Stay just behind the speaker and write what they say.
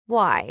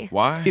Why?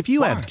 Why? If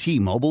you have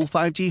T-Mobile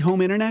 5G home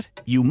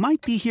internet, you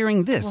might be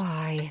hearing this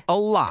Why? a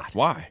lot.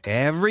 Why?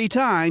 Every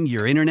time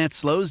your internet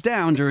slows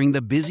down during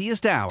the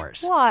busiest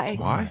hours. Why?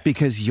 Why?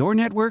 Because your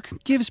network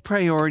gives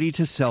priority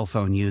to cell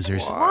phone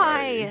users.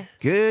 Why?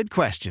 Good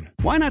question.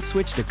 Why not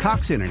switch to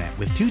Cox Internet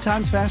with 2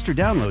 times faster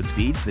download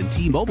speeds than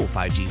T-Mobile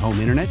 5G home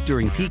internet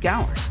during peak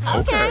hours?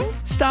 Okay.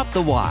 Stop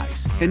the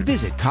whys and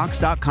visit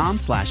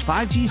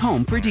cox.com/5G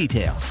home for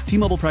details.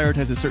 T-Mobile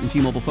prioritizes certain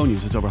T-Mobile phone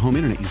users over home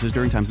internet users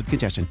during times of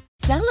congestion.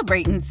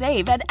 Celebrate and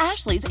save at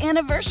Ashley's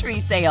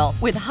Anniversary Sale.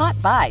 With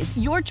Hot Buys,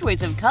 your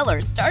choice of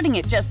colors starting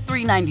at just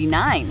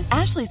 $3.99.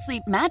 Ashley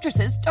Sleep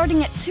mattresses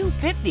starting at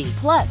 $2.50.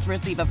 Plus,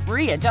 receive a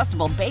free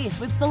adjustable base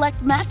with select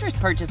mattress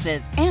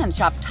purchases. And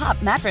shop top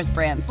mattress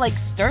brands like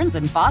Stearns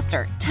 &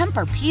 Foster,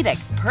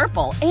 Tempur-Pedic,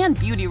 Purple, and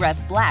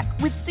Beautyrest Black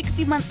with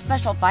 60-month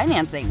special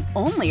financing.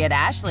 Only at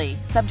Ashley.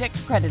 Subject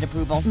to credit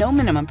approval. No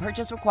minimum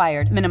purchase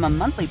required. Minimum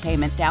monthly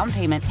payment, down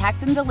payment,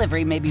 tax, and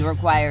delivery may be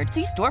required.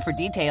 See store for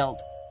details.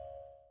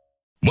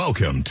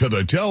 Welcome to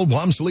the Del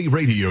Walmsley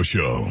Radio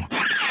Show.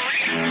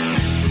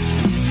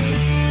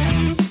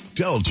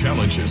 Del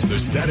challenges the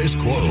status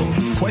quo,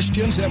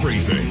 questions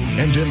everything,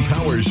 and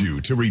empowers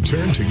you to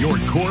return to your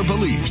core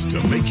beliefs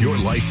to make your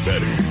life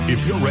better.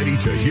 If you're ready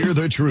to hear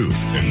the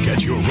truth and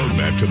get your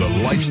roadmap to the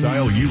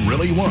lifestyle you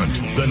really want,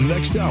 the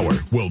next hour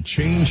will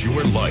change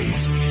your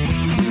life.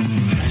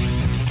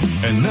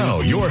 And now,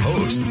 your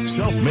host,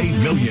 self-made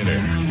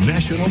millionaire,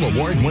 national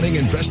award-winning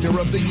investor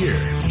of the year,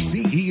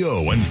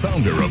 CEO and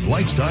founder of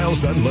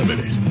Lifestyles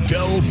Unlimited,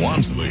 Del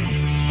Walmsley.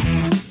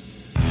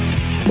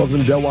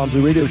 Welcome to Del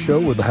Walmsley Radio Show,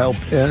 where the hype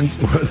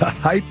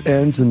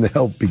ends and the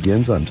help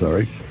begins.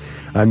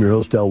 I'm your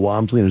host, Del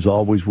Walmsley, and as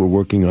always, we're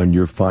working on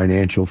your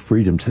financial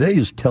freedom. Today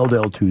is Tell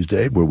Del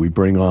Tuesday, where we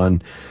bring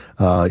on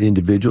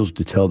individuals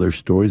to tell their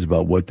stories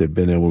about what they've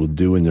been able to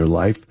do in their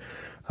life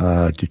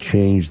to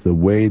change the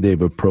way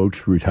they've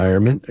approached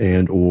retirement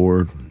and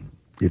or,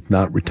 if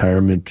not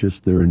retirement,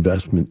 just their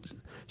investment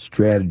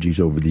strategies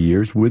over the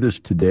years. With us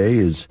today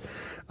is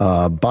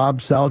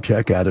Bob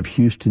Salchek out of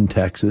Houston,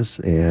 Texas,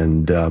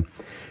 and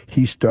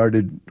he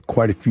started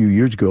quite a few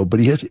years ago, but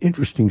he has an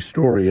interesting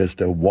story as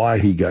to why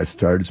he got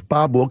started. So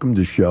Bob, welcome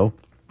to the show.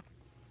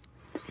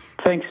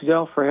 Thanks,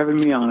 Del, for having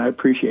me on. I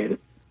appreciate it.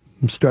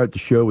 Let's start the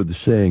show with the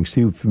saying,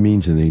 see if it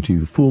means anything to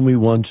you. Fool me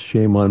once,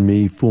 shame on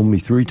me. Fool me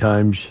 3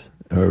 times.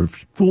 Or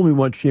fool me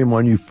once, shame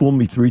on you. Fool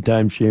me 3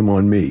 times, shame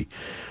on me.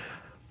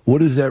 What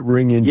does that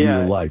ring into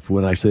your life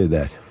when I say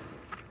that?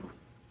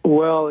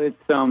 Well, it's,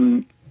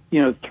 3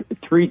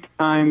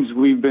 times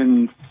we've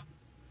been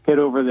hit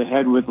over the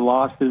head with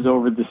losses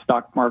over the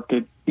stock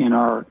market in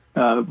our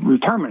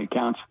retirement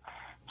accounts.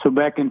 So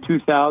back in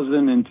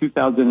 2000 and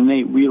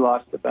 2008, we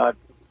lost about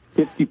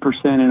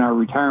 50% in our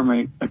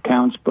retirement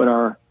accounts, but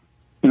our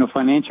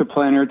financial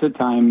planner at the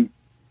time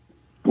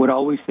would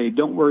always say,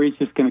 don't worry, it's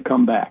just going to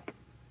come back.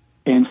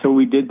 And so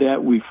we did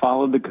that. We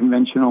followed the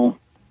conventional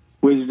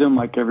wisdom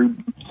like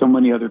so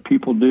many other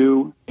people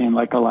do and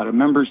like a lot of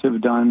members have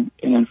done.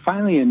 And then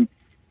finally in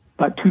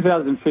about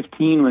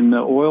 2015, when the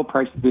oil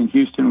prices in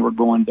Houston were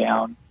going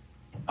down,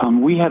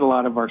 we had a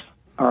lot of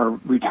our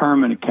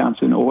retirement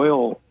accounts in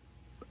oil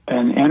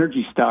and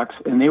energy stocks,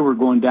 and they were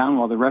going down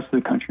while the rest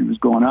of the country was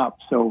going up.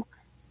 So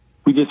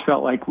we just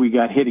felt like we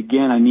got hit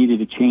again. I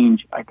needed a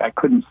change. I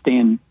couldn't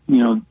stand,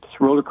 this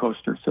roller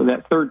coaster. So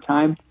that 3rd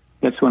time,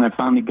 that's when I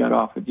finally got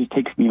off. It just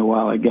takes me a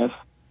while, I guess.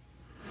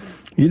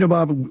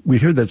 Bob, we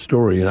hear that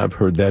story, and I've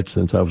heard that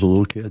since I was a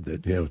little kid,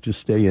 that,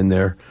 just stay in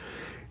there.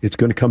 It's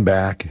going to come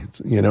back,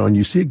 and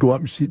you see it go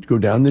up, you see it go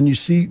down, then you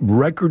see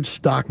record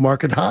stock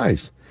market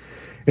highs.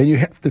 And you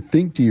have to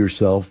think to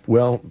yourself,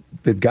 well,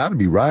 they've got to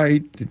be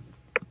right. The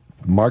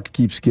market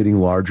keeps getting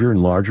larger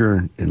and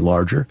larger and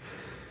larger.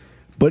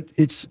 But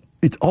it's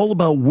all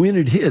about when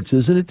it hits,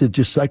 isn't it? That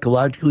just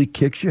psychologically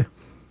kicks you.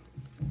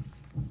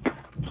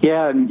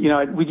 Yeah, and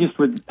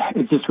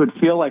it just would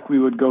feel like we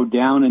would go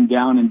down and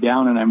down and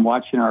down, and I'm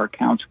watching our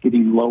accounts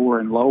getting lower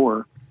and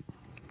lower.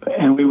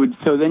 And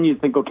so then you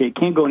think, okay, it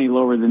can't go any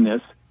lower than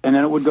this, and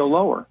then it would go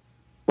lower.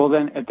 Well,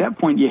 then at that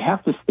point, you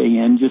have to stay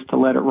in just to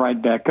let it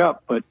ride back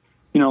up. But,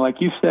 like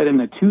you said in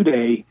the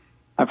 2-day,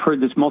 I've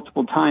heard this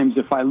multiple times,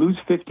 if I lose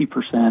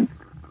 50%,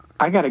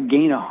 I got to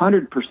gain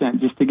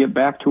 100% just to get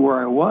back to where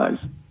I was.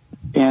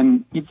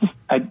 And we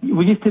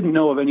just didn't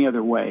know of any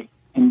other way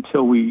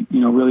until we,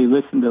 really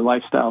listened to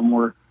lifestyle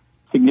more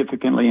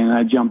significantly, and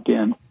I jumped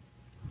in.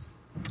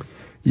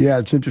 Yeah,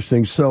 it's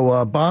interesting.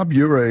 So, Bob,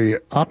 you're a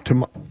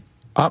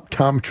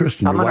optometrist,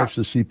 and your wife's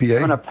a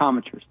CPA? I'm an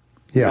optometrist.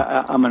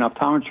 Yeah. I'm an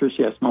optometrist,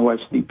 yes. My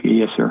wife's CPA,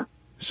 yes, sir.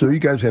 So you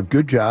guys have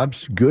good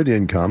jobs, good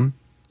income.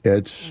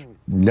 It's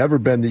never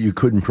been that you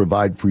couldn't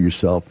provide for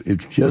yourself.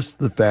 It's just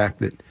the fact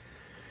that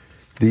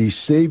the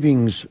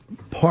savings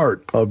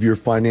part of your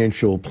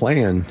financial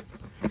plan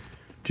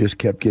just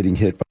kept getting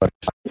hit by.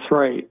 That's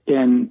right.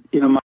 And,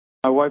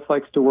 my wife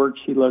likes to work.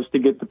 She loves to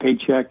get the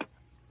paycheck.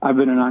 I've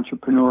been an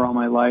entrepreneur all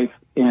my life,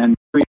 and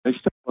I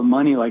still have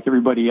money like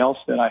everybody else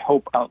that I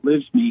hope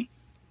outlives me.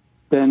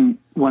 then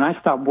when I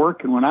stop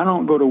working, when I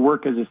don't go to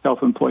work as a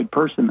self-employed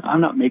person,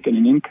 I'm not making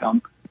an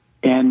income.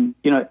 And,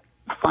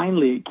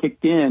 finally it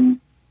kicked in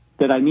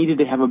that I needed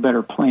to have a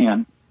better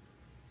plan.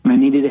 I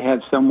needed to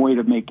have some way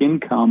to make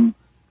income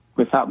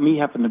without me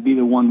having to be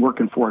the one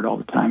working for it all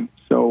the time.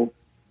 So,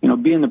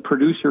 being the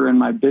producer in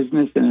my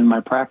business and in my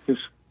practice,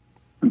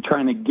 I'm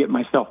trying to get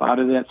myself out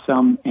of that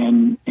some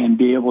and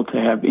be able to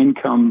have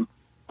income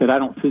that I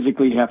don't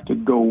physically have to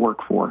go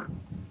work for.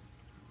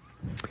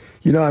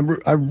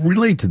 I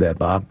relate to that,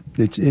 Bob.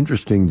 It's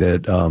interesting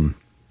that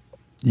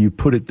you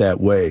put it that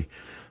way.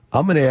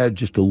 I'm going to add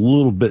just a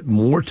little bit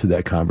more to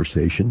that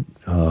conversation,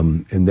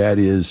 and that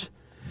is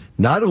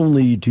not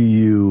only do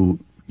you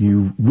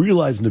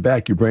realize in the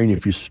back of your brain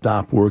if you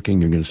stop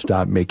working, you're going to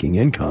stop making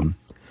income.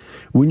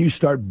 When you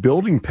start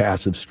building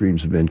passive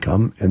streams of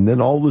income, and then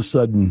all of a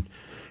sudden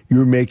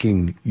you're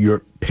making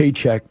your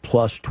paycheck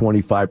plus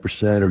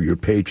 25% or your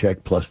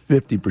paycheck plus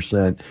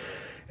 50%,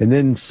 and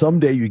then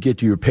someday you get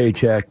to your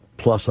paycheck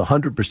plus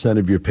 100%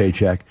 of your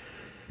paycheck,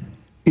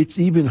 it's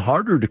even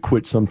harder to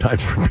quit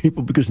sometimes for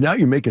people because now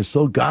you're making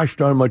so gosh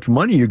darn much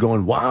money. You're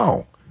going,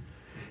 wow,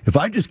 if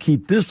I just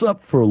keep this up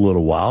for a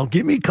little while,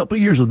 give me a couple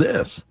of years of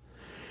this,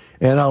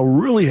 and I'll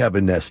really have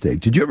a nest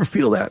egg. Did you ever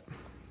feel that?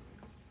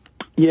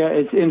 Yeah,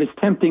 it's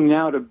tempting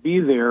now to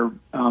be there.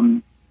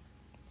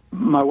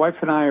 My wife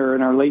and I are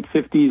in our late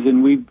 50s,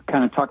 and we've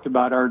kind of talked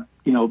about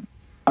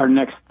our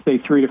next, say,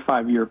 3 to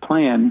 5 year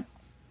plan,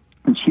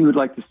 and she would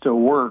like to still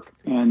work,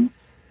 and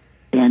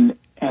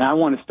I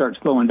want to start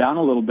slowing down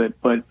a little bit.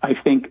 But I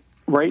think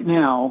right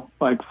now,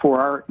 like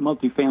for our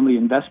multifamily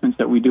investments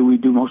that we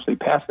do mostly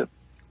passive,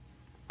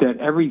 that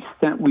every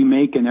cent we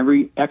make and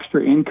every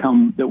extra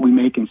income that we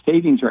make in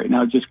savings right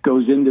now just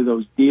goes into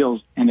those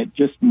deals, and it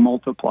just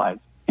multiplies.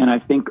 And I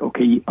think,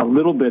 okay, a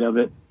little bit of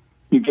it,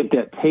 you get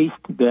that taste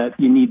that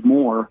you need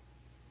more.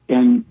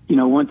 And,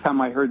 one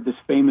time I heard this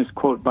famous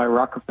quote by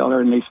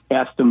Rockefeller, and they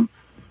asked him,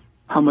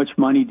 how much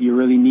money do you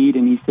really need?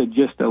 And he said,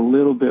 just a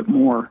little bit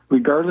more.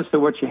 Regardless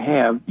of what you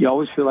have, you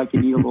always feel like you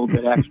need a little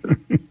bit extra.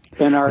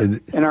 And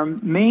our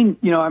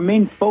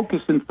main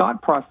focus and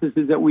thought process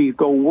is that we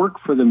go work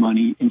for the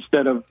money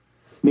instead of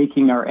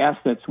making our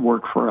assets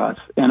work for us.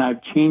 And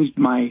I've changed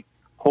my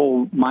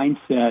whole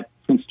mindset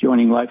since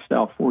joining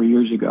Lifestyle 4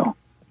 years ago.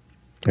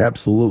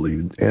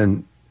 Absolutely.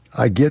 And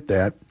I get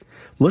that.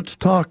 Let's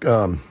talk,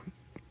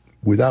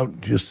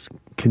 without just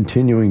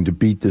continuing to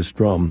beat this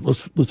drum,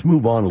 let's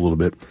move on a little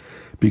bit,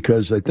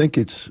 because I think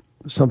it's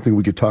something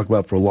we could talk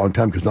about for a long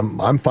time, because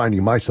I'm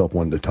finding myself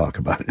wanting to talk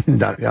about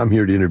it. I'm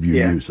here to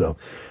interview you, so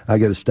I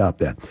got to stop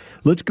that.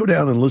 Let's go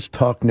down and let's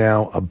talk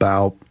now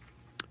about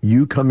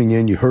you coming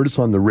in. You heard us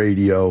on the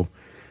radio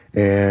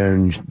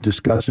and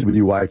discussed it with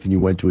your wife, and you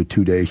went to a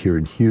 2-day here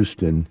in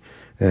Houston,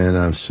 and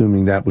I'm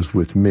assuming that was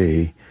with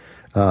me.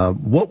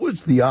 What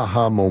was the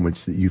aha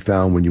moments that you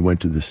found when you went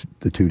to the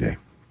 2-day?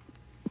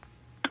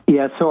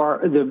 Yeah, so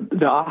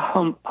the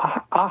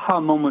aha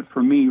moment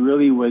for me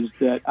really was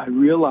that I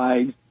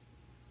realized,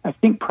 I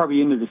think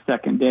probably into the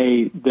second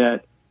day,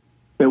 that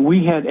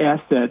we had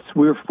assets.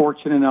 We were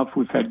fortunate enough.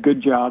 We've had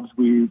good jobs.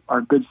 We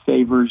are good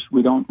savers.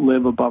 We don't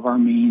live above our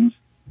means.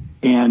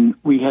 And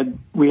we had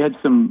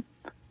some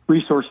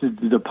resources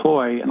to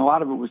deploy, and a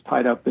lot of it was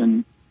tied up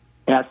in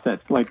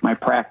assets like my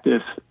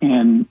practice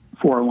and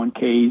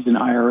 401ks and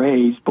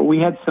IRAs, but we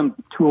had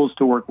some tools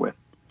to work with.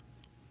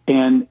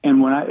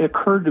 And when it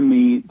occurred to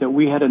me that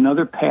we had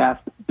another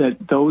path,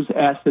 that those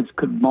assets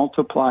could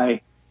multiply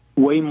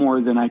way more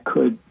than I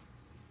could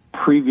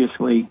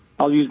previously.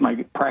 I'll use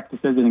my practice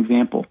as an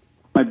example.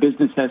 My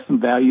business has some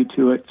value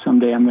to it.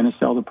 Someday I'm going to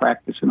sell the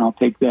practice, and I'll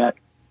take that,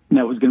 and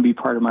that was going to be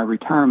part of my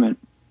retirement.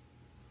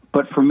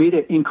 But for me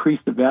to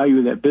increase the value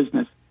of that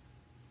business,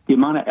 the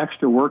amount of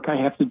extra work I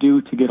have to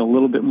do to get a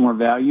little bit more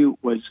value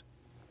was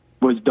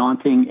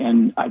daunting,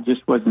 and I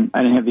didn't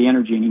have the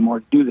energy anymore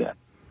to do that.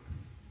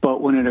 But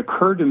when it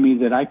occurred to me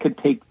that I could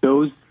take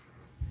the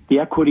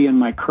equity in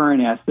my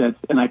current assets,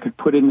 and I could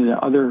put into the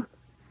other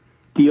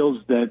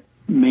deals that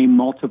may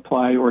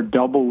multiply or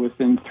double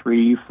within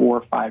 3,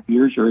 4, 5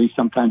 years, or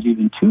sometimes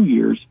even 2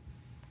 years,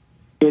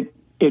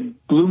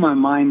 it blew my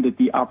mind that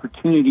the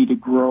opportunity to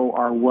grow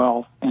our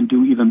wealth and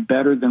do even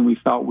better than we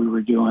thought we were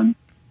doing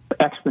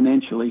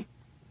exponentially,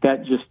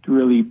 that just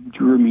really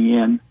drew me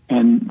in.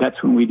 And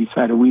that's when we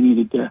decided we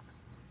needed to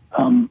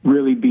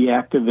really be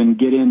active and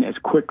get in as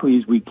quickly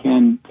as we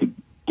can to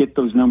get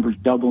those numbers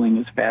doubling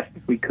as fast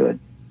as we could.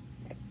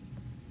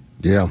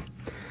 Yeah.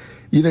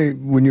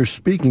 When you're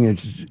speaking,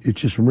 it's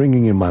just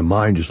ringing in my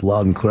mind just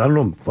loud and clear. I don't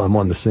know if I'm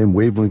on the same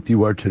wavelength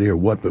you are today or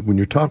what, but when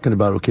you're talking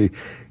about, okay,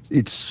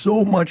 it's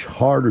so much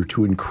harder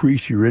to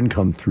increase your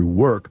income through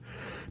work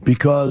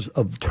because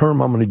of the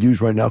term I'm going to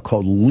use right now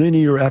called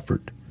linear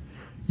effort.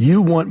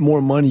 You want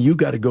more money, you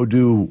got to go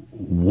do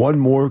one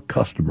more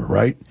customer,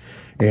 right?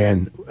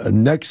 And a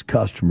next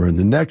customer, and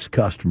the next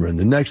customer, and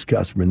the next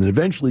customer, and then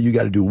eventually you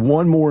got to do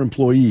one more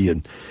employee,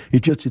 and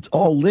it's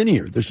all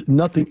linear. There's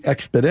nothing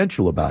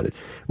exponential about it.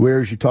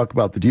 Whereas you talk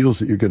about the deals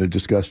that you're going to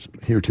discuss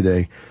here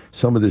today,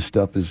 some of this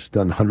stuff is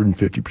done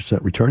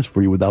 150% returns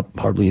for you without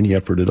hardly any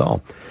effort at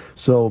all.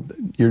 So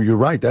you're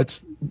right.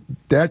 That's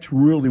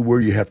really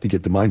where you have to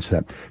get the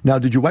mindset. Now,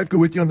 did your wife go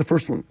with you on the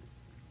first one?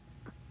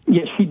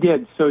 Yes, she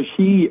did. So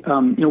she,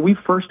 we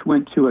first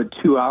went to a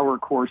 2-hour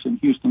course in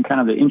Houston, kind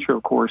of the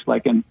intro course,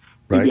 like in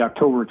maybe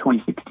October of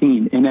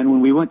 2016. And then when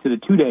we went to the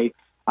 2-day,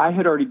 I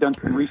had already done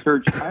some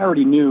research. I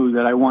already knew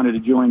that I wanted to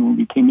join when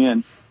we came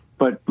in.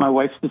 But my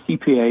wife's the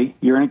CPA.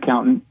 You're an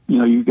accountant.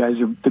 You guys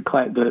are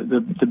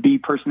the B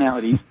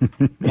personalities.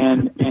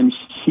 and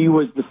she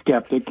was the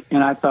skeptic.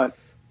 And I thought,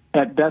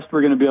 at best,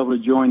 we're going to be able to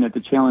join at the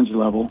challenge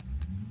level,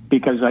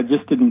 because I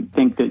just didn't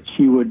think that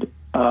she would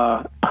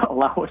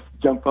allow us to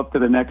jump up to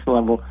the next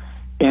level.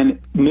 And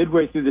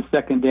midway through the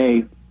second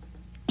day,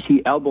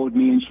 she elbowed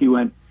me and she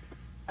went,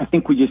 I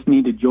think we just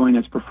need to join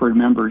as preferred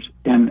members.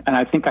 And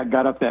I think I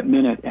got up that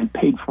minute and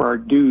paid for our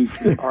dues,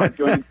 our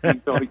joining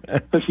fee,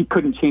 so she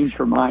couldn't change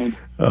her mind.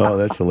 Oh,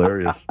 that's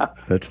hilarious.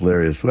 That's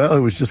hilarious. Well, it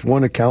was just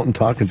one accountant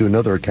talking to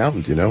another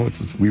accountant,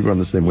 we were on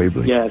the same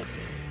wavelength. Yes.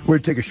 We're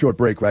going to take a short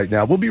break right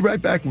now. We'll be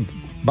right back with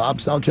Bob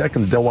Salchek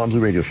and the Del Walmsley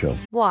Radio Show.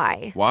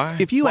 Why?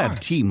 If you have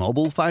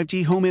T-Mobile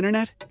 5G home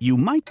internet, you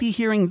might be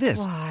hearing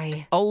this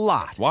Why? a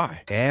lot.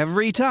 Why?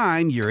 Every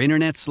time your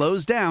internet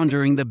slows down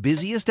during the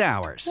busiest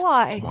hours.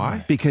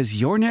 Why?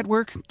 Because your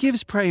network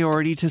gives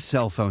priority to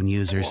cell phone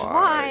users.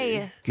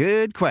 Why?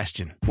 Good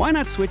question. Why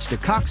not switch to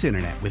Cox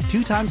Internet with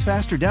 2 times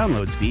faster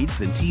download speeds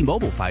than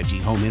T-Mobile 5G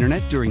home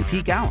internet during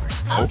peak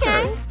hours?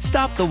 Okay.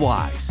 Stop the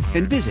whys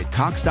and visit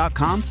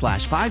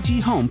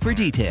cox.com/5G home for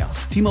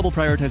details. T-Mobile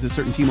prioritizes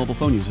certain T-Mobile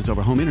phone users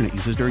over home internet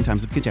users during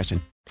times of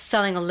congestion.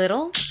 Selling a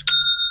little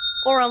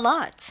or a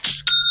lot?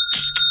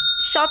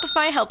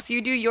 Shopify helps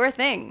you do your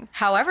thing,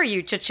 however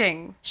you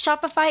cha-ching.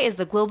 Shopify is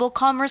the global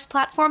commerce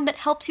platform that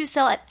helps you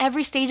sell at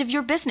every stage of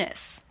your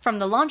business. From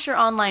the launch your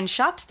online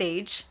shop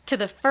stage, to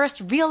the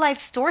first real-life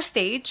store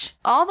stage,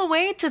 all the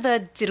way to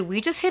the did we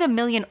just hit 1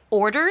 million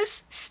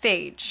orders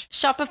stage.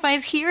 Shopify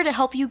is here to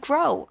help you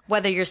grow.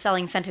 Whether you're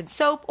selling scented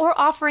soap or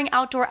offering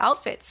outdoor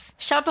outfits,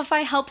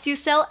 Shopify helps you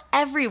sell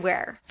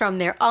everywhere. From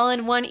their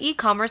all-in-one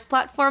e-commerce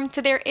platform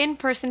to their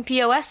in-person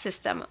POS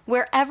system,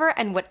 wherever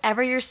and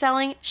whatever you're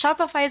selling,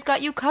 Shopify's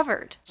got you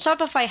covered.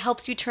 Shopify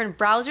helps you turn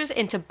browsers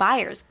into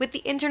buyers with the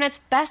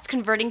internet's best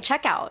converting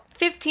checkout.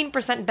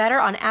 15% better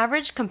on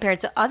average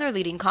compared to other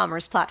leading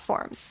commerce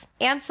platforms.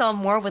 And sell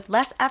more with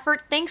less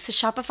effort thanks to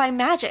Shopify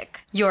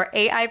Magic, your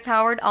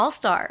AI-powered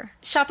all-star.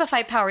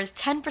 Shopify powers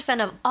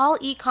 10% of all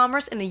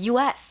e-commerce in the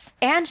U.S.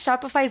 And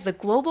Shopify is the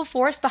global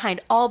force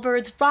behind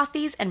Allbirds,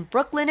 Rothy's, and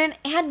Brooklinen,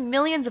 and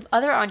millions of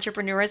other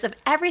entrepreneurs of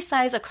every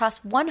size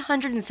across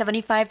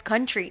 175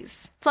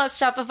 countries. Plus,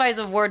 Shopify's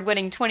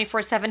award-winning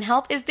 24/7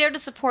 help is there to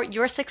support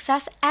your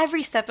success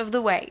every step of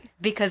the way.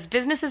 Because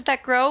businesses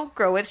that grow,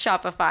 grow with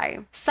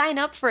Shopify. Sign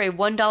up for a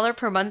 $1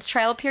 per month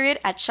trial period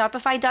at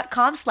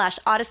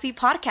shopify.com/Odyssey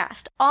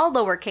Podcast, all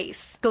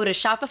lowercase. Go to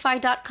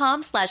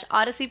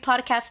shopify.com/Odyssey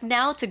Podcast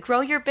now to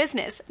grow your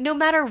business, no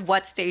matter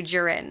what stage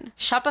you're in.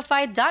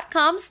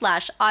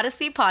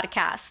 Shopify.com/Odyssey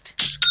Podcast.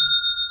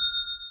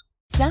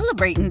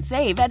 Celebrate and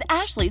save at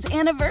Ashley's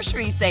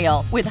Anniversary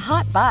Sale. With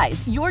Hot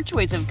Buys, your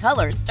choice of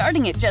colors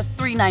starting at just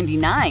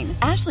 $3.99.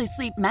 Ashley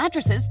Sleep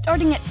mattresses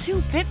starting at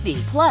 $2.50.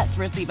 Plus,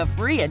 receive a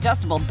free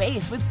adjustable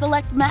base with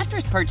select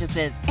mattress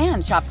purchases.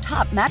 And shop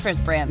top mattress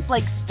brands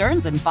like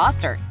Stearns &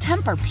 Foster,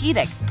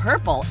 Tempur-Pedic,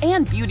 Purple,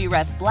 and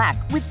Beautyrest Black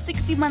with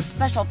 60-month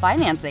special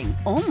financing.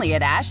 Only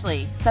at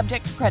Ashley.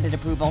 Subject to credit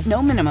approval.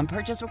 No minimum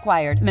purchase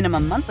required.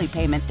 Minimum monthly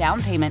payment,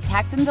 down payment,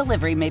 tax, and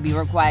delivery may be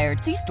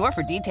required. See store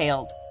for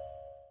details.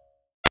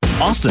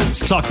 Austin's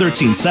Talk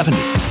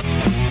 1370.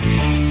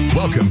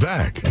 Welcome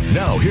back.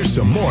 Now here's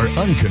some more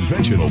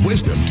unconventional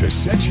wisdom to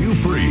set you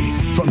free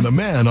from the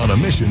man on a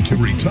mission to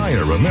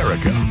retire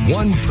America,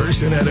 one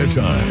person at a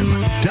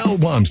time, Del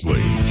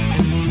Walmsley.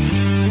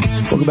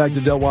 Welcome back to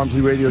the Del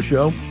Walmsley Radio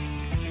Show.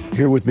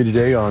 Here with me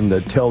today on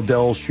the Tell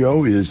Del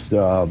Show is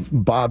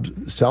Bob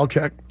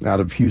Salchek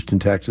out of Houston,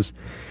 Texas.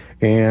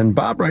 And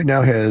Bob right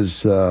now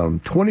has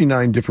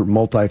 29 different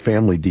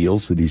multifamily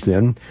deals that he's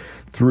in.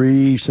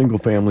 3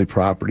 single-family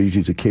properties.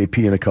 He's a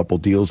KP in a couple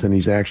deals, and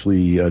he's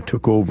actually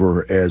took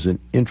over as an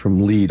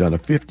interim lead on a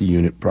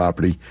 50-unit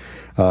property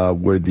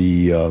where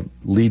the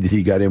lead that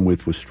he got in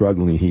with was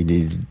struggling. He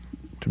needed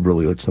to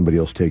really let somebody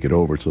else take it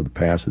over, so the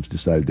passives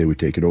decided they would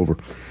take it over.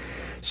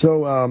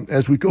 So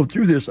as we go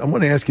through this, I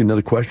want to ask you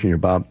another question here,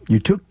 Bob. You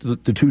took the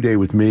 2-day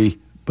with me,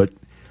 but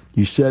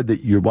you said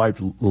that your wife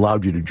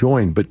allowed you to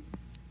join, but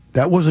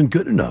that wasn't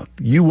good enough.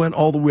 You went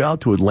all the way out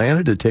to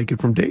Atlanta to take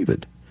it from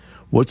David.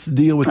 What's the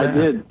deal with that? I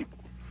did.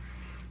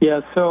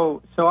 Yeah,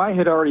 so I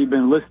had already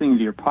been listening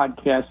to your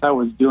podcast. I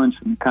was doing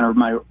some kind of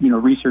my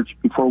research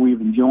before we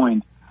even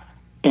joined.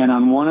 And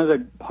on one of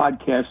the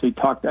podcasts, they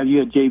talked. You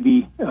had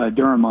J.B.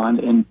 Durham on,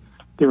 and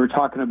they were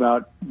talking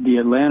about the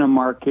Atlanta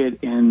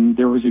market, and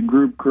there was a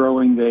group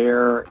growing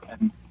there,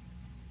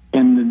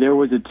 and there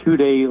was a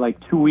 2-day, like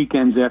 2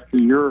 weekends after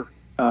your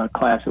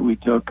class that we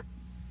took,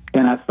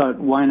 and I thought,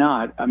 why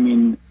not? I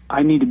mean,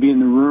 I need to be in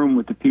the room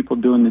with the people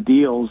doing the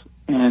deals,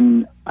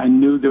 and I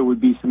knew there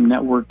would be some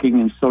networking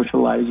and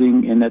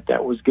socializing, and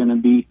that was going to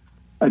be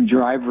a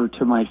driver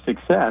to my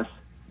success.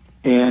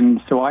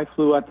 And so I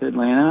flew out to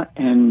Atlanta,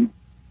 and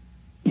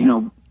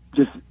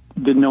just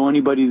didn't know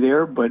anybody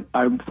there, but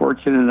I'm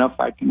fortunate enough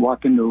I can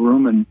walk into a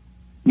room and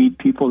meet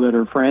people that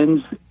are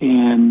friends,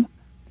 and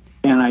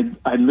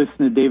I listened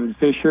to David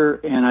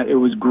Fisher, and it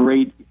was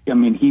great. I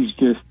mean, he's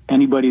just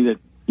anybody that,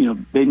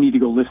 they need to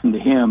go listen to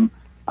him.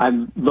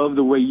 I love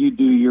the way you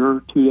do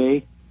your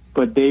 2-day,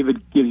 but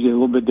David gives you a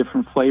little bit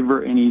different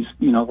flavor, and he's,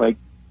 like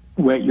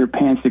wet your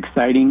pants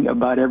exciting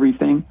about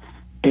everything.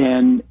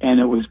 And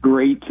it was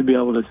great to be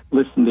able to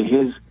listen to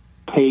his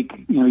take.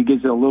 He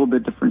gives it a little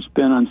bit different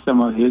spin on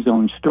some of his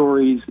own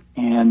stories,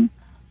 and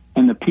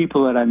the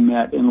people that I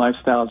met in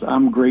Lifestyles,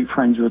 I'm great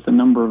friends with a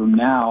number of them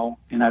now,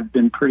 and I've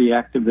been pretty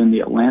active in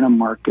the Atlanta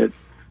market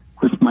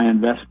with my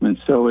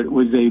investments. So it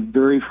was a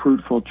very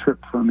fruitful trip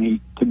for me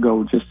to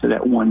go just to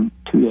that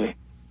 2-day.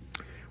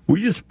 Were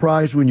you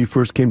surprised when you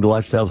first came to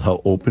Lifestyles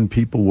how open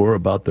people were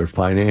about their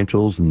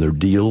financials and their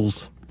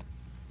deals?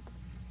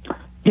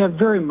 Yeah,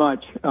 very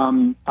much.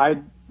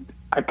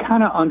 I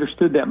kind of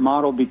understood that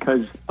model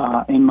because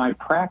in my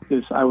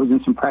practice, I was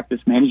in some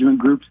practice management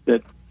groups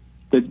that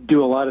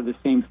do a lot of the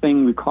same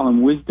thing. We call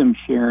them wisdom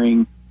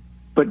sharing,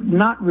 but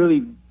not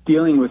really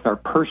dealing with our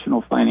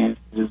personal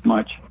finances as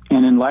much.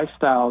 And in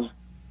Lifestyles,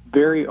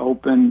 very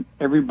open.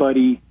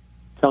 Everybody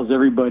tells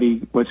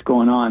everybody what's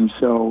going on.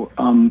 So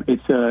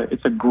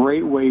it's a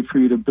great way for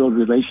you to build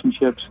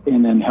relationships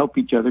and then help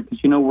each other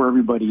because you know where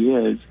everybody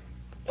is,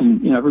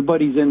 and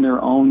everybody's in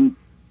their own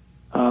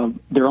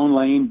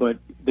lane, but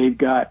they've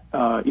got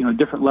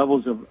different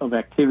levels of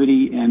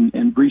activity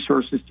and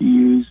resources to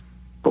use.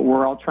 But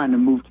we're all trying to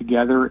move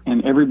together,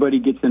 and everybody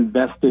gets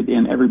invested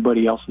in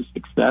everybody else's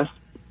success.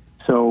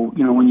 So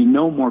when you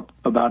know more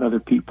about other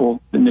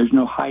people, then there's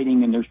no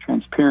hiding and there's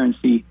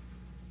transparency.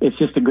 It's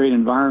just a great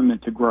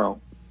environment to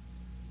grow.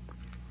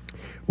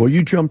 Well,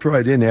 you jumped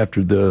right in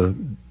after the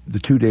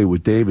 2-day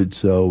with David.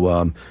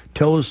 So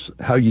tell us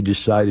how you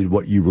decided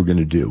what you were going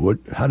to do.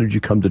 How did you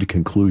come to the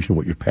conclusion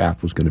what your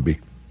path was going to be?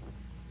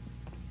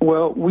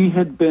 Well, we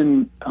had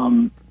been,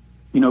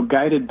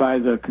 guided by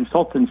the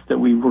consultants that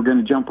we were going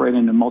to jump right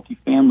into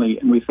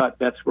multifamily, and we thought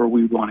that's where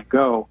we want to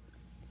go.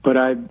 But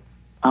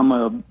I'm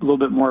a little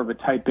bit more of a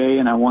type A,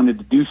 and I wanted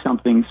to do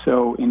something.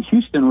 So in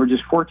Houston, we're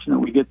just fortunate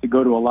we get to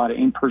go to a lot of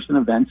in-person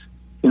events,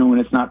 when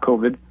it's not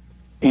COVID.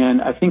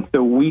 And I think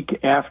the week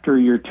after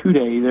your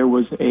 2-day, there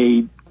was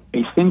a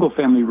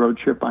single-family road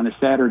trip on a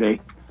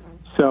Saturday.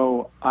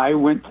 So I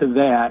went to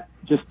that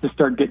just to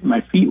start getting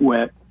my feet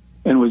wet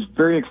and was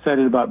very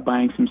excited about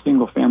buying some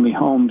single-family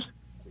homes.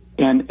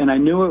 And I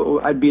knew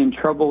I'd be in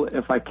trouble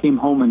if I came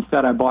home and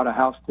said I bought a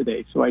house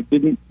today. So I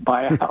didn't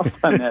buy a house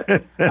on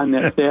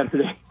that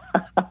Saturday.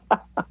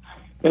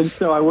 And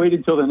so I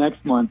waited till the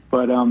next month.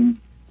 But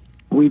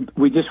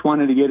we just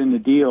wanted to get into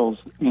deals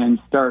and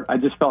start. I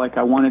just felt like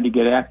I wanted to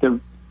get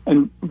active.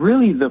 And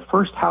really the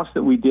first house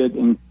that we did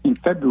in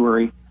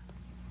February,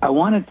 I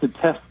wanted to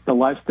test the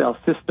lifestyle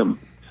system.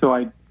 So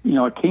I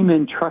came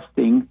in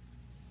trusting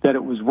that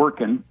it was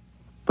working,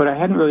 but I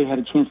hadn't really had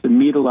a chance to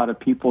meet a lot of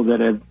people that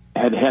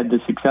had the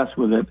success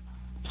with it.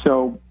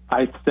 So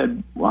I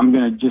said, well, I'm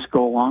going to just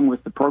go along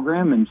with the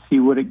program and see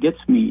what it gets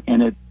me.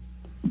 And it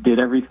did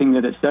everything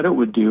that it said it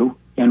would do.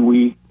 And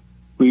we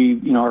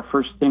our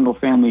first single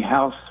family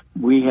house,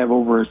 we have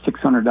over a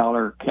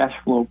 $600 cash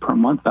flow per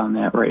month on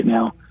that right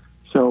now.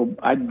 So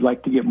I'd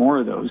like to get more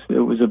of those. It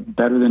was a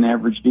better than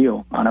average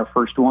deal on our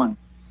first one.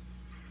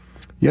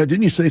 Yeah,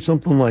 didn't you say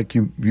something like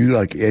you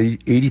like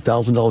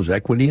 $80,000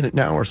 equity in it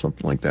now or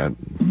something like that?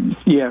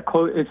 Yeah,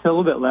 it's a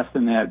little bit less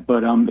than that,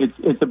 but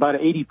it's about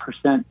an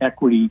 80%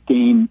 equity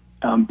gain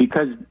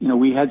because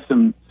we had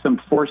some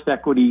forced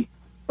equity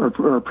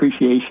or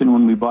appreciation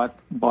when we bought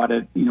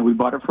it. We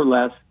bought it for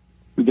less.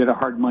 We did a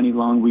hard money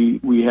loan.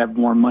 We have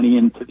more money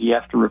into the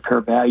after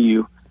repair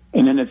value,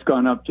 and then it's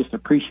gone up, just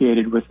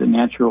appreciated with the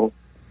natural.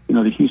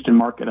 The Houston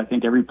market, I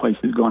think every place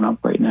has gone up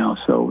right now.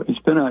 So it's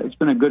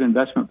been a good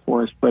investment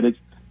for us, but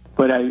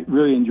I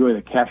really enjoy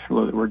the cash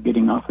flow that we're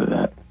getting off of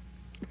that.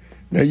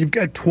 Now, you've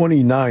got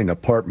 29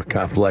 apartment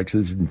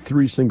complexes and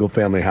 3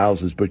 single-family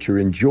houses, but you're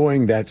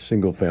enjoying that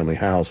single-family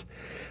house.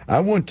 I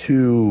want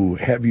to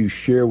have you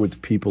share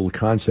with people the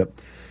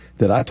concept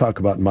that I talk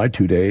about in my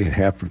 2-day and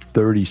have for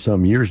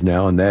 30-some years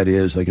now, and that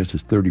is, I guess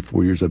it's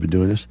 34 years I've been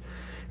doing this,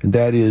 and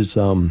that is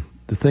the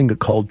thing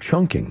called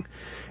chunking.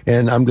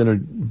 And I'm going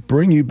to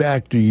bring you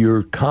back to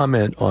your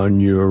comment on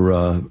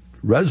your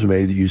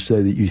resume that you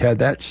said that you had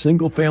that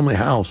single-family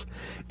house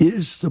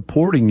is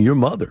supporting your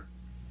mother.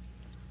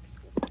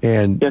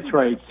 And that's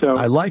right. So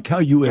I like how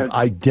you have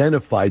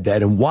identified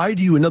that. And why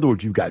do you, in other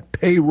words, you've got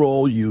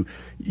payroll, you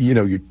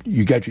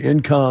got your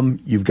income,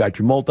 you've got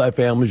your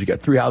multifamilies, you got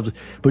 3 houses,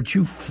 but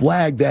you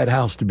flag that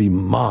house to be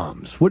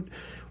mom's.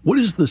 What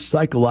is the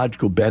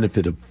psychological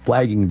benefit of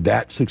flagging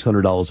that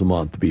 $600 a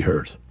month to be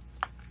hers?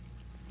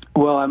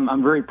 Well,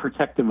 I'm very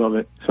protective of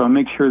it, so I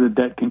make sure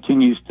that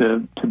continues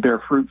to bear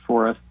fruit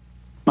for us.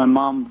 My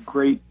mom,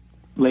 great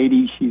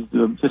lady, she's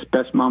the just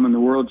best mom in the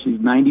world. She's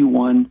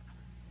 91,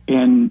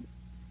 and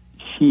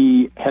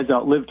she has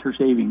outlived her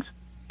savings.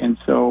 And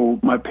so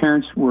my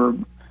parents were,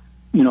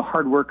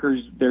 hard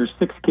workers. There's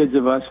 6 kids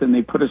of us, and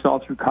they put us all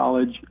through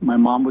college. My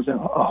mom was a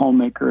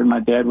homemaker, and my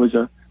dad was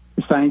a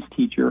science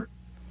teacher.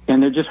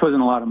 And there just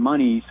wasn't a lot of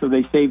money, so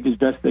they saved as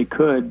best they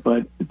could,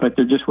 but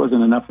there just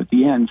wasn't enough at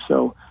the end.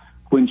 So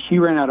when she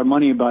ran out of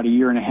money about a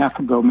year and a half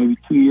ago, maybe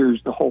 2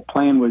 years, the whole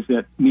plan was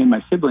that me and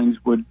my siblings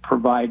would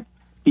provide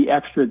the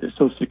extra that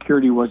Social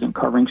Security wasn't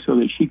covering so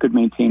that she could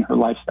maintain her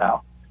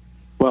lifestyle.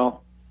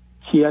 Well,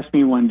 she asked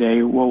me one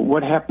day, well,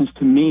 what happens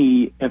to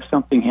me if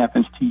something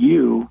happens to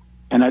you?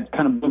 And that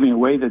kind of blew me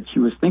away that she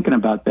was thinking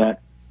about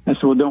that. I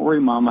said, well, don't worry,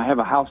 Mom. I have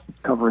a house that's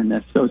covering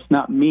this. So it's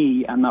not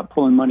me. I'm not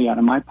pulling money out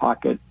of my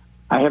pocket.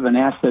 I have an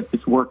asset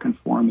that's working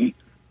for me.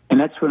 And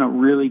that's when it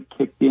really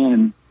kicked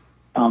in,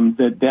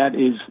 that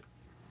is,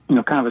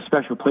 kind of a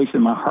special place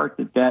in my heart,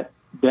 that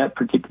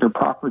particular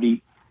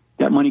property,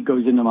 that money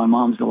goes into my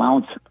mom's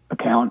allowance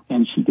account,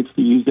 and she gets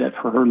to use that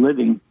for her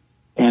living.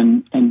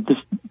 And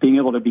just being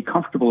able to be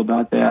comfortable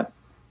about that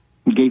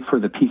gave her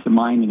the peace of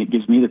mind, and it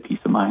gives me the peace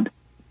of mind.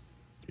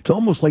 It's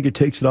almost like it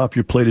takes it off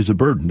your plate as a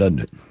burden, doesn't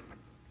it?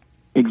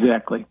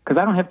 Exactly. Because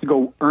I don't have to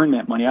go earn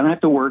that money. I don't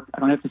have to work. I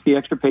don't have to see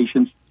extra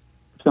patients.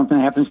 If something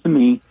happens to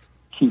me,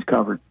 she's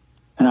covered.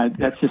 And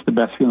that's just the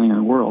best feeling in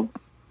the world.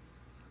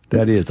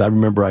 That is. I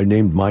remember I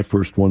named my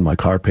first one my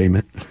car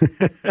payment.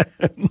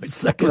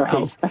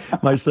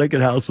 my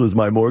second house was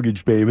my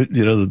mortgage payment.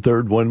 The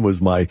third one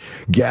was my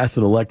gas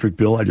and electric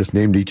bill. I just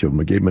named each of them.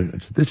 I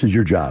said, this is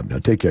your job. Now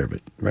take care of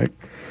it, right?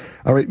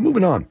 All right,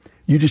 moving on.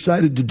 You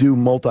decided to do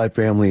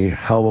multifamily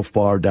how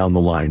far down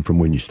the line from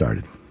when you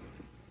started?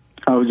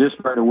 Oh, just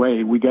right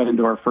away. We got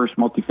into our first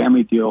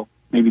multifamily deal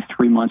maybe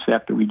 3 months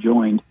after we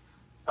joined.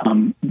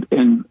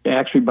 And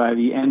actually by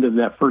the end of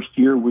that first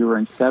year, we were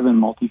in 7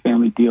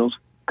 multifamily deals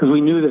because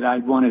we knew that I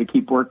wanted to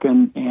keep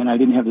working and I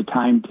didn't have the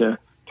time to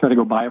try to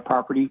go buy a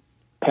property.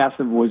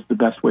 Passive was the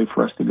best way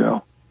for us to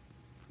go.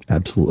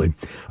 Absolutely.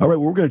 All right,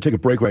 well, we're going to take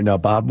a break right now,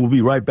 Bob. We'll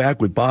be right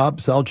back with Bob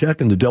Salchek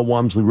and the Del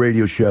Walmsley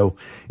Radio Show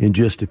in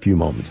just a few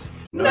moments.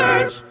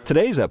 Nerds!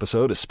 Today's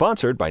episode is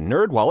sponsored by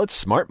NerdWallet's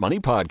Smart Money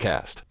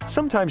Podcast.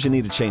 Sometimes you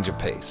need a change of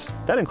pace.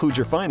 That includes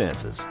your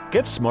finances.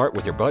 Get smart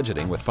with your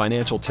budgeting with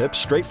financial tips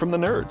straight from the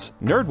nerds.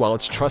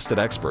 NerdWallet's trusted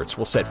experts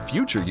will set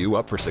future you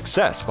up for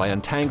success by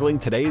untangling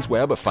today's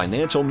web of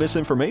financial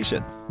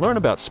misinformation. Learn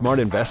about smart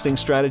investing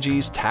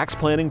strategies, tax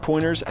planning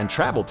pointers, and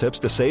travel tips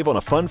to save on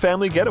a fun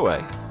family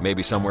getaway.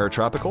 Maybe somewhere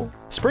tropical?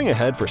 Spring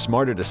ahead for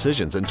smarter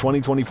decisions in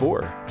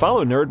 2024.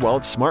 Follow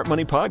NerdWallet's Smart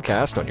Money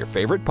Podcast on your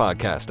favorite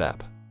podcast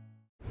app.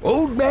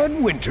 Old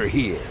Man Winter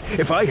here.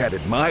 If I had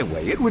it my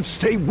way, it would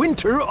stay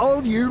winter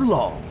all year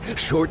long.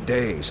 Short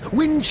days,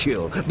 wind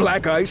chill,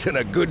 black ice, and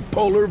a good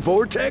polar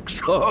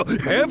vortex. Oh,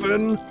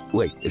 heaven!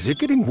 Wait, is it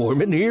getting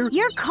warm in here?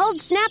 Your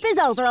cold snap is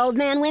over, Old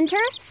Man Winter.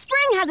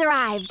 Spring has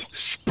arrived.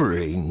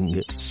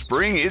 Spring.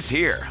 Spring is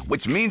here,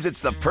 which means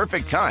it's the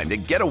perfect time to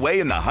get away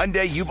in the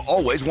Hyundai you've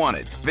always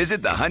wanted.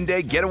 Visit the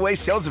Hyundai Getaway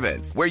Sales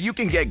Event, where you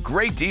can get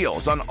great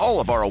deals on all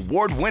of our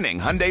award-winning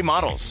Hyundai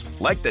models,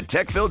 like the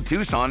tech-filled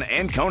Tucson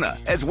and Kona,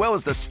 as well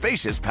as the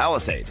spacious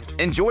Palisade.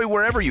 Enjoy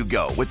wherever you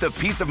go with the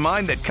peace of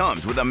mind that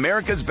comes with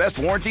America's best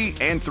warranty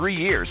and 3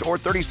 years or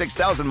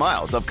 36,000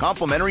 miles of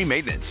complimentary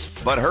maintenance.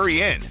 But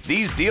hurry in,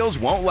 these deals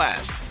won't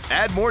last.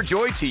 Add more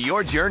joy to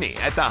your journey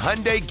at the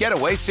Hyundai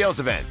Getaway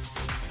Sales Event.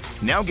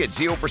 Now get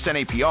 0%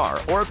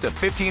 APR or up to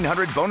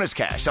 $1,500 bonus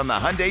cash on the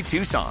Hyundai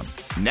Tucson.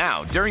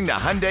 Now, during the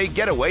Hyundai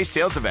Getaway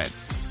Sales Event.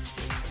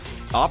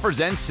 Offers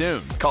end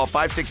soon. Call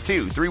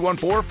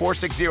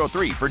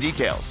 562-314-4603 for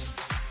details.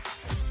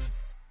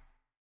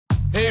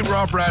 Hey,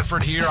 Rob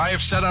Bradford here. I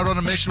have set out on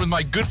a mission with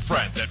my good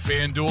friends at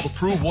FanDuel to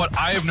prove what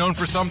I have known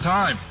for some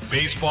time.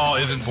 Baseball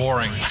isn't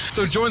boring.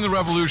 So join the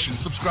revolution.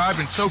 Subscribe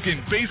and soak in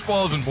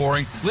Baseball Isn't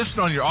Boring.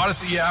 Listen on your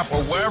Odyssey app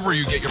or wherever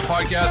you get your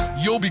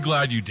podcast. You'll be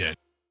glad you did.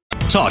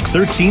 Talk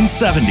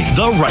 1370,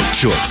 the right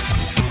choice.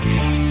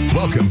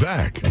 Welcome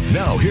back.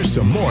 Now here's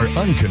some more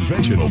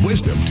unconventional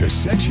wisdom to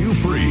set you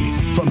free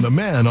from the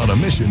man on a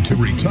mission to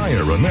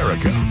retire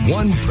America,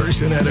 one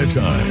person at a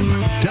time,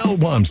 Del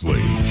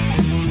Walmsley.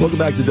 Welcome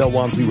back to the Del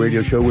Walmsley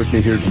Radio Show. With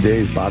me here today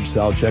is Bob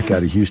Salchek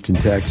out of Houston,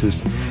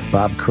 Texas.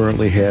 Bob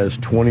currently has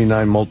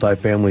 29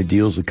 multifamily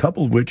deals, a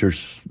couple of which are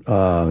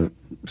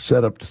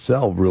set up to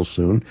sell real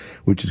soon,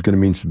 which is going to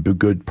mean some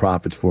good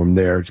profits for him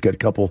there. He's got a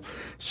couple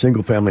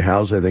single-family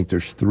houses. I think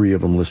there's 3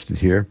 of them listed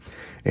here.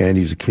 And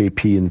he's a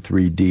KP in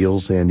 3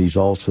 deals, and he's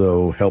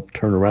also helped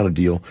turn around a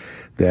deal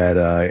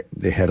that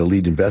they had a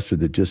lead investor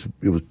that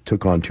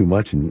took on too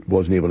much and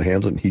wasn't able to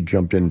handle it, and he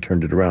jumped in and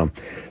turned it around.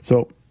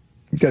 So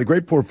You've got a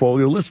great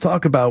portfolio. Let's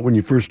talk about when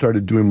you first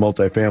started doing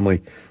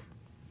multifamily.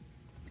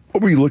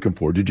 What were you looking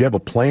for? Did you have a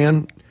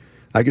plan?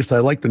 I guess I'd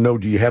like to know,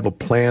 do you have a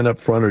plan up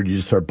front, or do you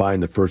just start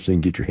buying the first thing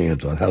you get your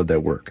hands on? How did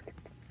that work?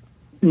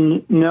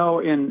 No,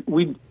 and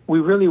we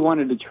really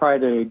wanted to try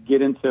to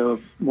get into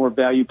more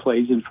value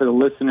plays. And for the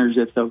listeners,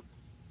 it's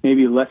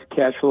maybe less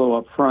cash flow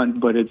up front,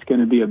 but it's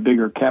going to be a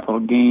bigger capital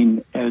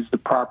gain as the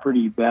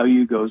property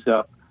value goes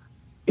up.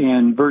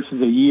 And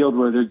versus a yield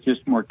where there's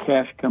just more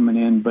cash coming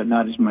in, but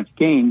not as much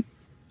gain.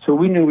 So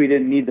we knew we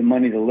didn't need the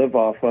money to live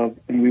off of,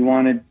 and we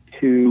wanted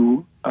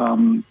to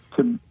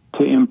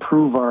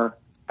improve our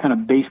kind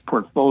of base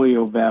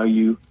portfolio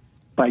value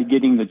by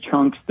getting the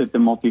chunks that the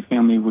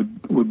multifamily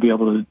would be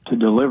able to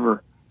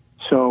deliver.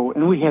 So,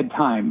 and we had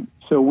time.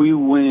 So we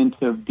went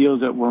into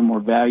deals that were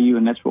more value,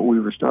 and that's what we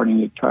were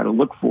starting to try to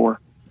look for.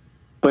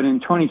 But in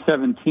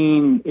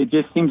 2017, it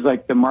just seems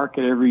like the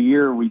market every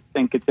year, we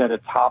think it's at a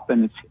top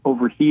and it's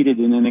overheated,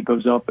 and then it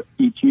goes up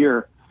each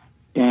year.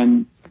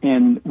 And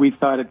we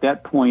thought at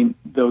that point,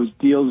 those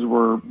deals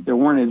there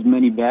weren't as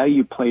many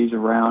value plays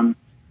around,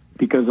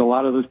 because a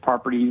lot of those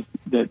properties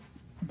that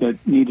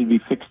needed to be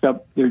fixed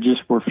up, there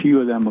just were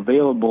few of them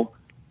available.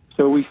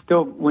 So we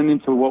still went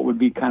into what would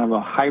be kind of a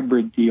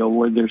hybrid deal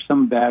where there's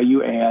some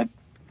value add,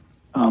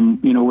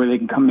 where they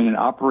can come in and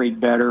operate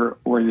better,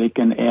 or they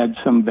can add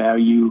some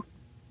value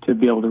to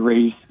be able to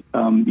raise,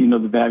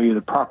 the value of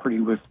the property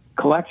with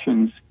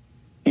collections.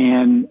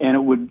 And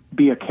it would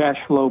be a cash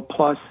flow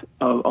plus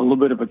a little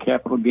bit of a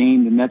capital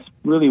gain. And that's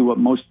really what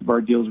most of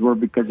our deals were,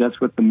 because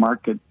that's what the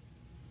market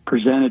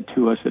presented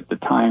to us at the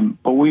time.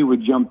 But we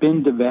would jump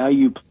into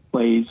value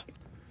plays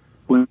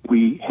when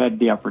we had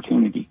the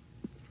opportunity.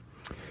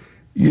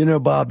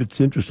 Bob,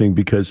 it's interesting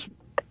because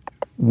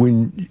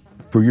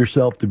for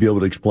yourself to be able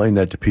to explain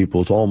that to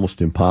people, it's almost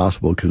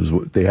impossible because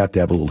they have to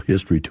have a little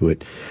history to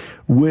it.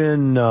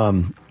 When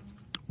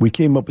we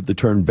came up with the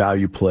term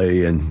value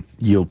play and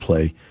yield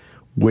play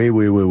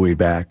way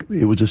back,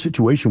 it was a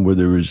situation where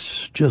there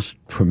was just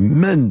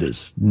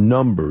tremendous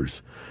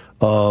numbers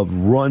of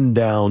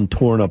run-down,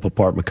 torn-up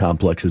apartment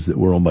complexes that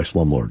were owned by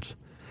slumlords.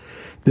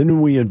 Then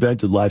when we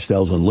invented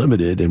Lifestyles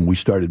Unlimited and we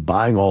started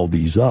buying all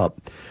these up,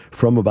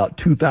 from about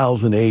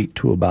 2008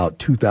 to about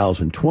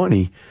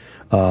 2020,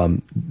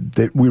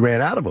 that we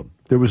ran out of them.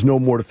 There was no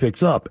more to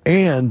fix up.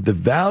 And the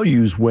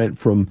values went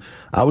from,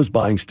 I was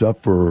buying stuff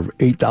for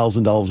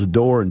 $8,000 a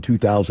door in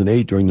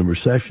 2008 during the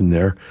recession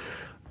there.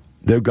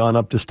 They've gone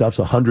up to stuff's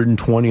 $120,000,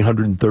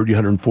 $130,000,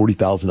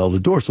 $140,000 a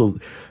door. So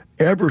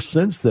ever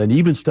since then,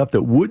 even stuff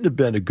that wouldn't have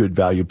been a good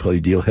value play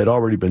deal had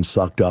already been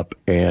sucked up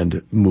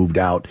and moved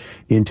out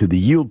into the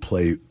yield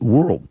play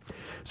world.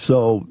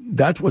 So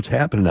that's what's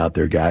happening out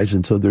there, guys.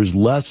 And so there's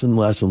less and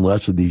less and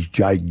less of these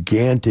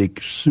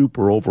gigantic,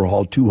 super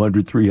overhaul,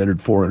 200, 300,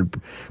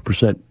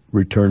 400%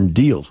 return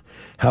deals.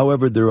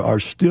 However, there are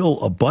still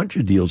a bunch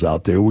of deals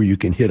out there where you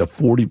can hit a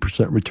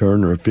 40%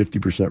 return or a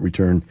 50%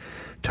 return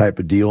type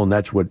of deal, and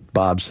that's what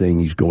Bob's saying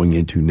he's going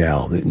into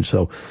now. And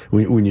so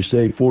when you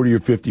say 40 or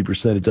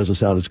 50%, it doesn't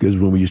sound as good as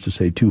when we used to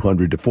say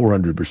 200 to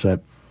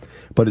 400%,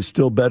 but it's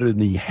still better than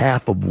the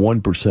half of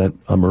 1%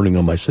 I'm earning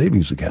on my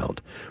savings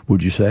account,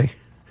 would you say?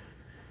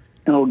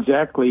 Oh,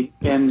 exactly.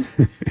 And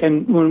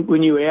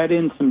when you add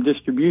in some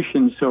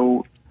distribution,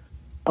 so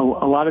a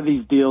lot of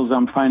these deals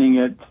I'm finding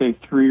at, say,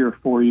 3 or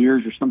 4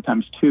 years or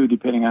sometimes 2,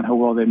 depending on how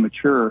well they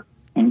mature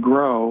and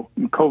grow.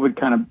 And COVID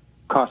kind of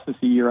cost us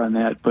a year on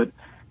that. But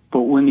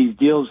when these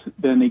deals,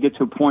 then they get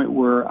to a point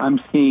where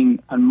I'm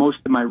seeing on most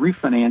of my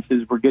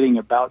refinances, we're getting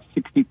about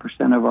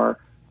 60% of our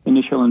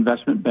initial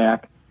investment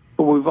back.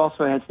 But we've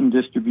also had some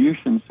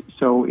distributions.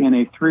 So in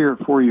a 3 or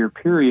 4 year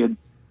period,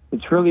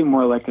 it's really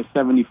more like a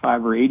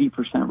 75 or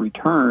 80%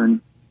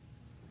 return.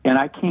 And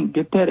I can't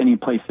get that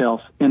anyplace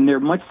else. And they're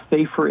much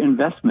safer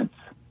investments.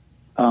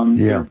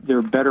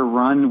 They're better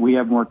run. We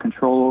have more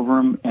control over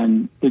them.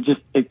 And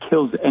it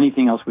kills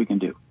anything else we can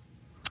do.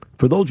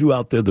 For those of you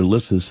out there that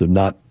listen to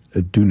this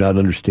do not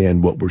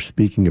understand what we're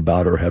speaking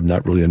about or have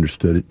not really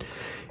understood it,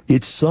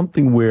 it's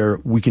something where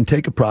we can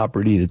take a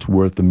property and it's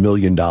worth $1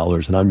 million,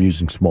 and I'm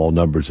using small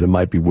numbers. It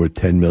might be worth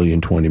 10 million,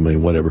 20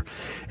 million, whatever,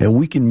 and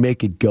we can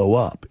make it go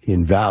up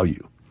in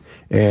value.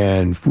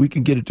 And if we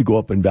can get it to go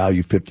up in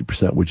value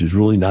 50%, which is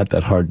really not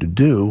that hard to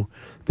do,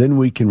 then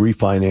we can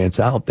refinance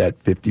out that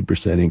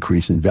 50%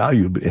 increase in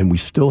value, and we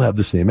still have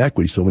the same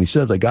equity. So when he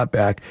says I got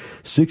back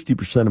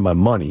 60% of my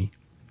money,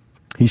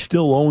 he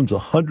still owns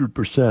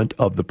 100%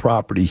 of the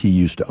property he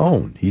used to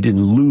own. He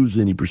didn't lose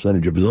any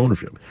percentage of his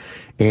ownership.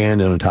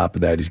 And on top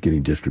of that, he's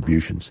getting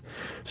distributions.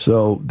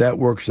 So that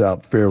works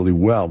out fairly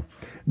well.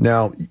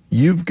 Now,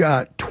 you've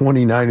got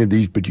 29 of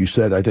these, but you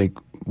said, I think,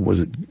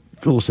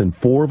 fill us in,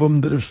 4 of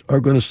them that are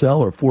going to sell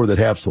or 4 that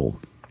have sold?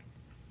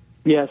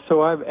 Yeah,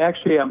 so I've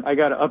actually, I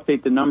got to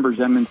update the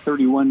numbers. I'm in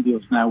 31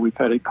 deals now. We've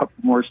had a couple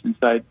more since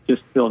I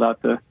just filled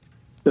out the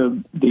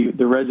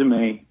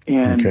resume,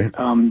 and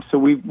okay. So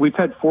we've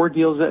had 4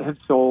 deals that have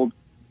sold,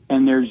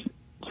 and there's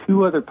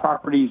 2 other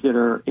properties that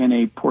are in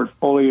a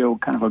portfolio,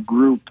 kind of a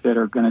group, that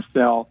are going to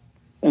sell,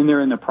 and they're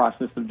in the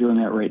process of doing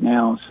that right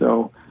now.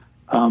 So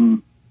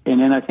And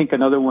then I think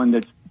another one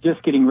that's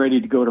just getting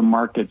ready to go to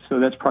market. So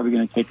that's probably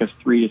going to take us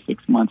 3 to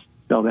 6 months to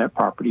sell that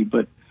property.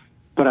 But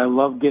I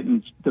love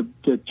getting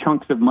the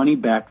chunks of money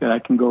back that I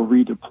can go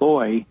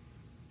redeploy.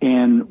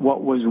 And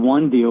what was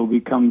one deal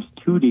becomes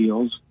 2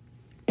 deals.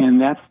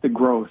 And that's the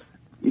growth.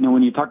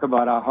 When you talk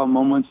about aha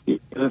moments, the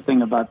other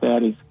thing about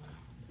that is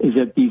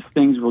that these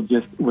things will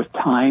just, with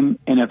time,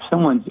 and if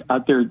someone's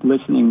out there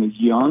listening is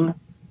young,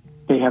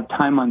 they have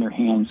time on their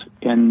hands,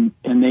 and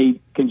they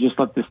can just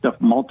let this stuff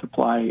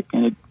multiply,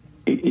 and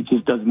it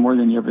just does more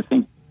than you ever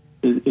think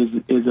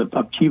is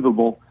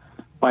achievable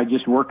by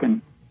just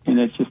working. And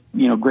it's just,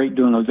 great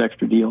doing those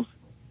extra deals.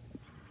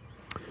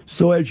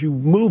 So as you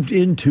moved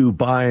into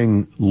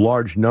buying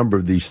large number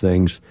of these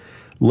things,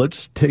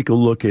 let's take a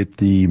look at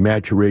the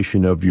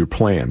maturation of your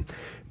plan.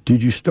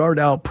 Did you start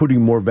out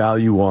putting more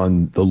value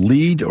on the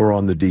lead or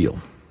on the deal?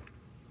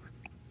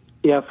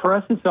 Yeah, for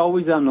us, it's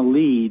always on the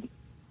lead,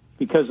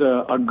 because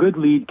a good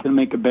lead can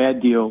make a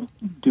bad deal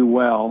do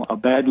well. A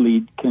bad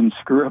lead can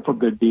screw up a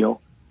good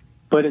deal.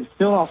 But it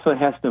still also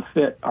has to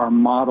fit our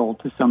model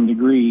to some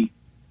degree.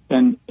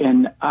 And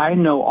I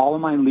know all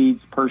of my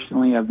leads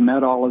personally. I've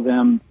met all of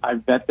them. I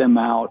vet them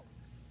out.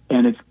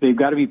 And they've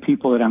got to be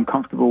people that I'm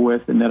comfortable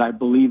with and that I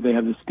believe they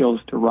have the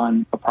skills to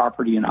run a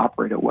property and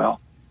operate it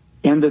well.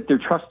 And that they're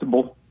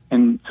trustable.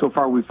 And so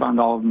far we've found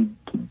all of them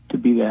to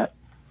be that.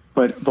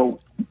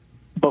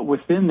 But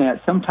within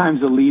that,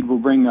 sometimes a lead will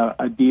bring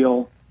a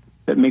deal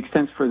that makes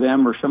sense for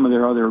them or some of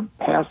their other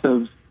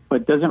passives,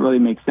 but doesn't really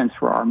make sense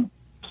for our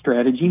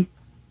strategy.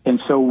 And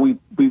so we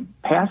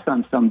pass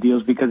on some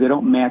deals because they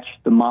don't match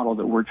the model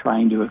that we're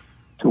trying to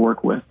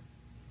work with.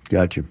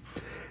 Gotcha.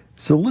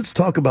 So let's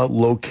talk about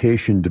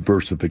location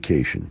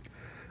diversification.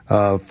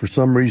 For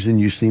some reason,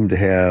 you seem to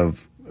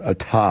have a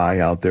tie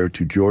out there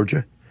to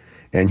Georgia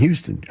and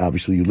Houston.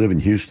 Obviously, you live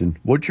in Houston.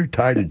 What's your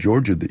tie to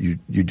Georgia that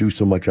you do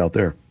so much out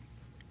there?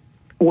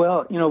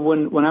 Well,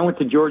 when I went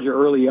to Georgia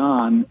early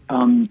on,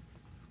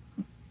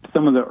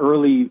 some of the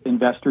early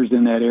investors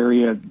in that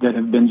area that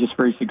have been just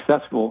very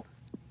successful,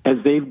 as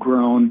they've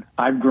grown,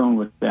 I've grown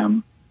with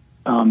them.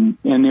 And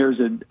there's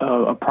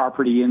a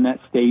property in that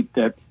state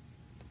that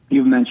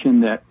you've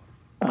mentioned that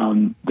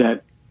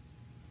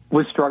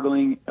was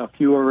struggling. A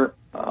few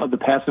of the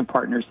passive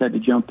partners had to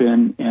jump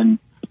in and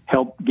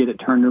help get it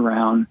turned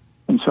around.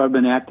 And so I've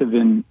been active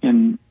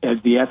in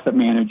as the asset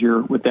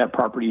manager with that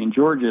property in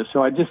Georgia.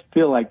 So I just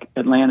feel like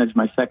Atlanta is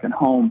my second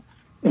home.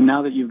 And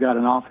now that you've got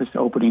an office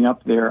opening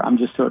up there, I'm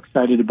just so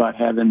excited about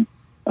having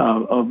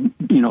a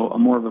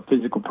more of a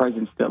physical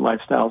presence that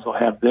Lifestyles will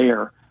have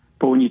there.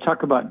 But when you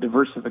talk about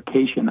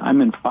diversification,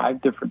 I'm in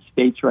 5 different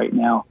states right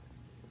now.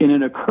 And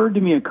it occurred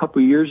to me a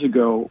couple of years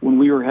ago when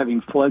we were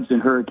having floods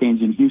and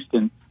hurricanes in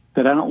Houston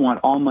that I don't want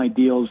all my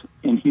deals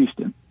in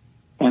Houston.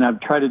 And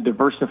I've tried to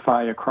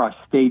diversify across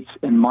states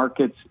and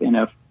markets. And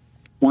if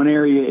one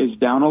area is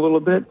down a little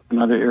bit,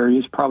 another area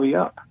is probably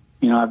up.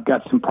 I've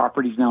got some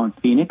properties now in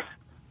Phoenix.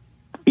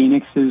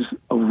 Phoenix is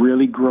a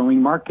really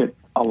growing market.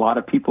 A lot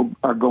of people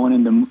are going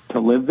in to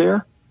live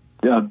there.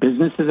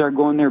 Businesses are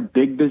going there.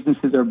 Big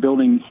businesses are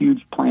building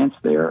huge plants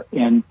there.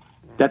 And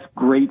that's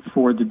great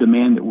for the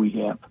demand that we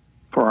have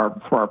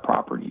for our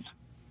properties.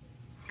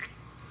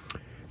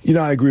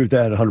 I agree with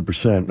that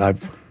 100%.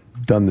 I've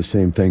done the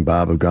same thing,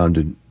 Bob. I've gone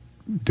to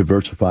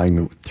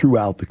diversifying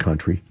throughout the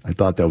country. I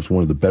thought that was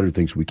one of the better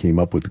things we came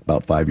up with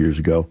about 5 years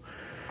ago.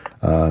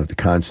 The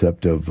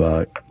concept of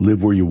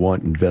live where you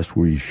want, invest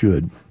where you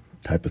should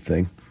type of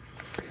thing.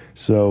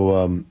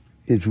 So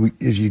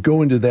as you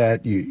go into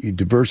that, you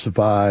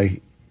diversify.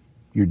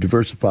 You're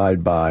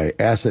diversified by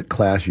asset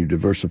class. You're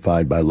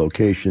diversified by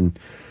location.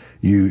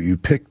 You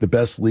pick the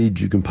best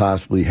leads you can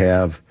possibly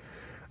have.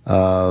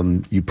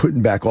 You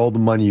putting back all the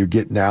money you're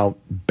getting out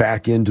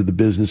back into the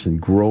business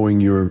and growing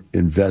your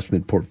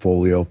investment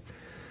portfolio.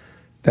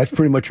 That's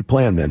pretty much your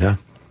plan then, huh?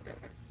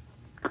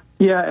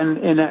 Yeah,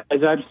 and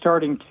as I'm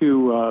starting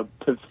to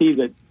see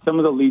that some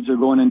of the leads are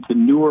going into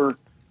newer,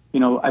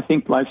 I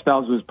think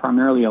Lifestyles was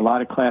primarily a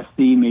lot of Class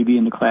C, maybe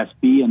into Class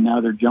B, and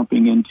now they're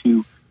jumping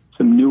into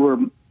some newer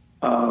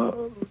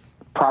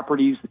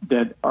properties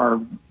that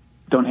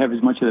don't have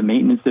as much of the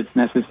maintenance that's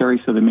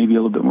necessary, so there may be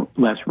a little bit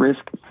less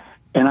risk.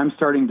 And I'm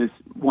starting to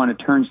want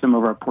to turn some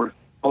of our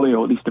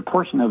portfolio, at least a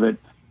portion of it,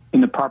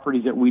 in the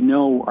properties that we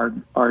know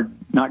are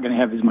not going to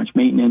have as much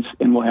maintenance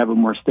and will have a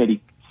more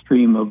steady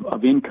stream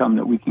of income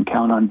that we can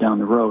count on down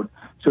the road.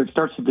 So it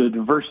starts to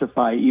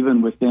diversify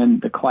even within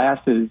the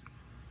classes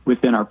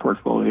within our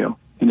portfolio,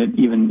 and it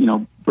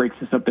even breaks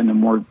us up into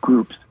more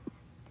groups.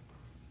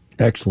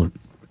 Excellent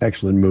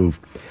move.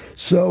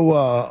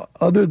 So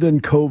other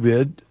than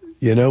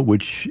COVID,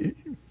 which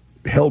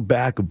held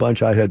back a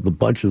bunch. I had a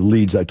bunch of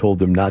leads. I told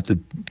them not to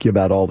give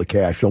out all the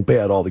cash. Don't pay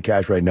out all the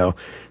cash right now.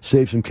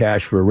 Save some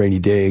cash for a rainy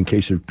day in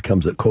case it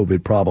becomes a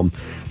COVID problem.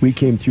 We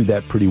came through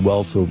that pretty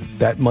well, so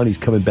that money's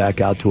coming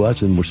back out to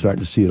us, and we're starting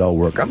to see it all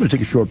work. I'm going to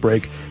take a short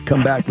break,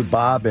 come back with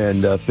Bob,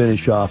 and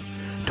finish off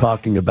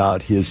talking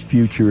about his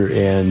future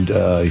and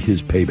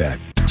his payback.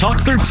 Talk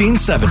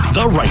 1370,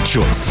 the right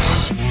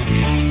choice.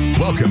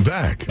 Welcome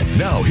back.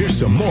 Now here's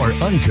some more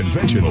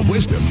unconventional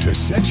wisdom to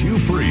set you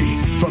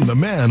free from the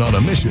man on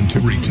a mission to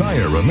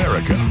retire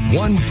America,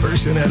 one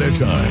person at a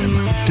time,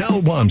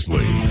 Del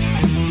Walmsley.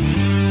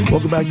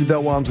 Welcome back to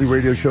Del Walmsley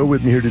Radio Show.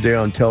 With me here today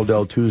on Tell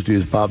Del Tuesday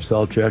is Bob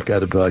Selchek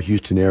out of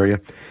Houston area.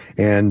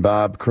 And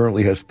Bob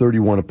currently has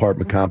 31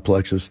 apartment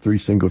complexes, 3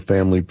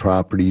 single-family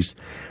properties,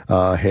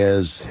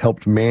 has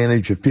helped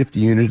manage a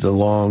 50-unit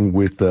along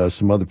with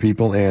some other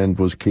people, and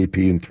was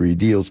KP in 3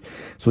 deals.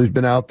 So he's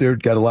been out there,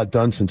 got a lot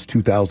done since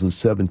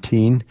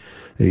 2017.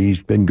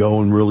 He's been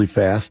going really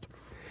fast.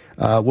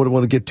 What I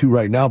want to get to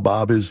right now,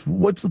 Bob, is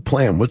what's the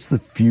plan? What's the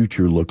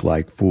future look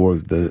like for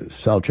the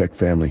Selchek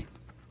family?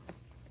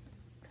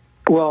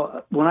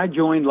 Well, when I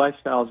joined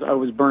Lifestyles, I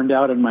was burned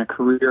out in my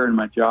career and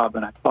my job,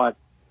 and I thought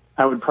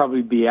I would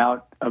probably be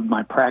out of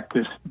my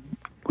practice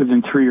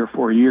within 3 or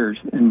 4 years.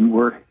 And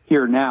we're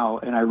here now,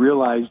 and I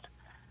realized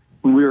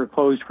when we were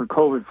closed for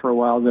COVID for a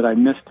while that I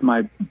missed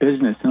my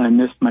business and I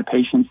missed my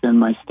patients and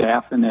my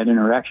staff and that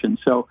interaction.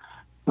 So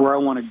where I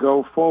want to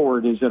go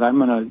forward is that I'm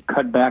going to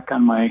cut back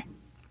on my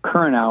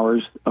current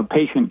hours of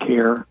patient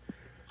care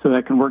so that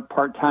I can work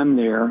part-time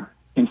there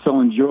and still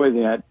enjoy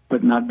that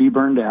but not be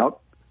burned out.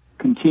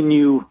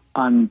 Continue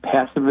on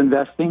passive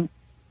investing.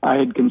 I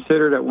had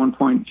considered at one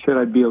point, should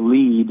I be a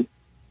lead?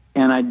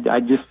 And I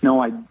just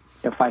know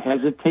if I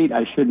hesitate,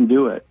 I shouldn't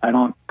do it. I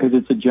don't, because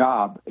it's a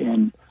job,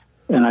 and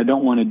I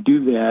don't want to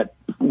do that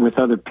with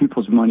other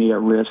people's money at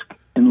risk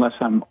unless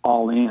I'm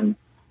all in.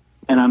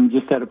 And I'm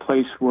just at a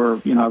place where,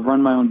 I've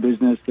run my own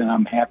business and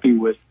I'm happy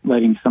with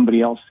letting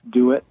somebody else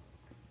do it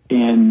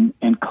and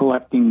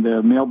collecting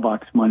the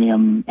mailbox money.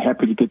 I'm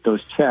happy to get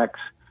those checks.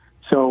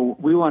 So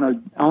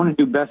I want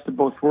to do best of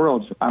both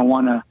worlds. I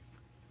want to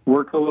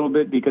work a little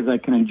bit because I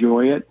can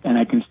enjoy it and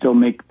I can still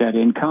make that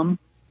income.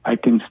 I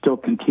can still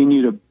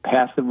continue to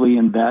passively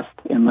invest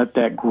and let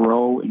that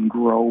grow and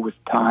grow with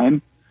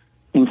time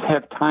and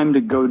have time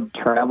to go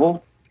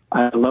travel.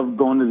 I love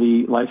going to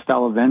the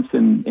lifestyle events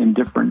in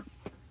different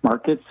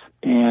markets,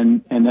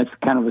 and that's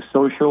kind of a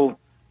social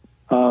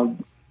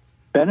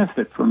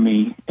benefit for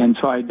me. And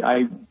so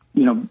I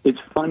it's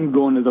fun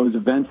going to those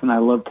events, and I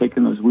love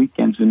taking those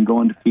weekends and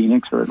going to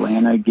Phoenix or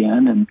Atlanta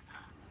again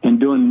and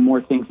doing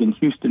more things in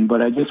Houston.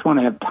 But I just want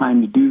to have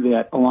time to do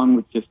that along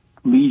with just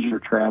leisure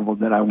travel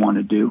that I want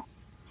to do.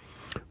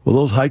 Well,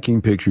 those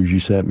hiking pictures you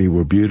sent me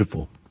were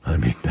beautiful. I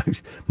mean,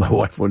 my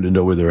wife wanted to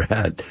know where they're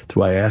at. That's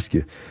why I asked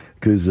you,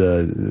 because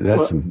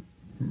that's some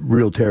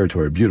real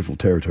territory, beautiful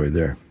territory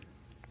there.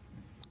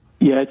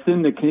 Yeah, it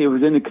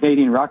was in the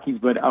Canadian Rockies,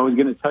 but I was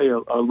going to tell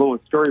you a little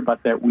story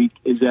about that week,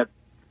 is that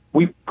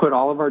we put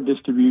all of our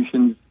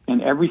distributions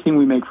and everything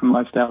we make from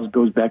Lifestyles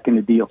goes back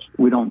into deals.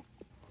 We don't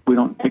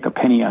take a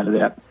penny out of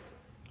that.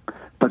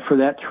 But for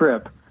that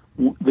trip,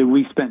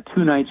 we spent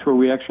 2 nights where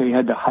we actually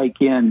had to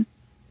hike in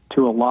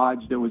to a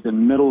lodge that was in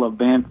the middle of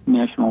Banff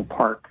National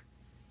Park.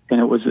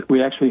 And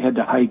we actually had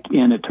to hike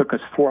in. It took us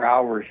 4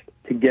 hours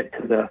to get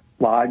to the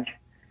lodge.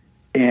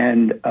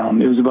 And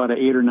it was about an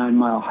 8 or 9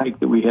 mile hike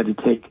that we had to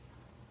take.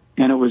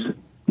 And it was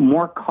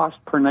more cost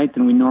per night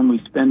than we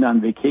normally spend on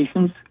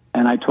vacations.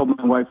 And I told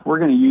my wife, we're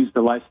going to use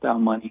the lifestyle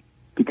money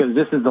because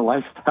this is the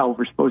lifestyle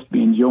we're supposed to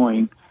be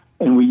enjoying.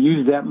 And we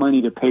used that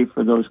money to pay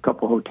for those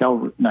couple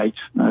hotel nights,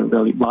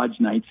 really lodge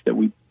nights that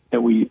we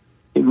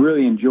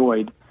really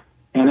enjoyed.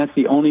 And that's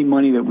the only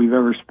money that we've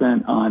ever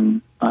spent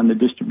on the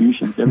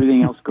distributions.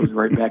 Everything else goes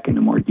right back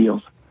into more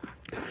deals.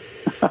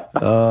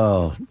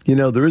 Oh,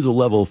 there is a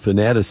level of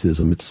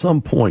fanaticism. At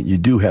some point, you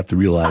do have to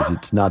realize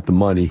it's not the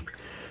money,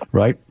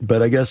 right?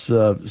 But I guess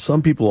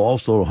some people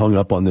also hung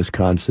up on this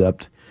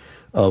concept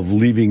of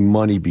leaving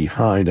money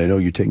behind. I know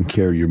you're taking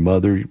care of your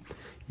mother.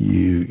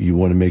 You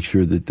want to make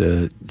sure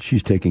that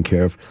she's taken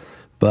care of.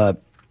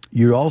 But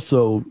you're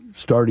also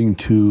starting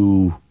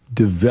to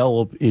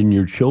develop in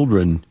your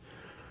children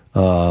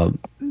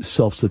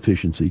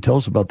self-sufficiency. Tell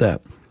us about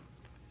that.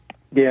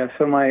 Yeah,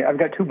 so I've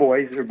got 2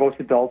 boys. They're both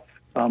adults.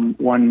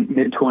 One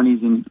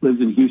mid-20s and lives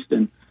in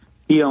Houston.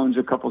 He owns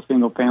a couple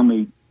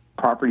single-family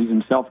properties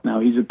himself now.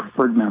 He's a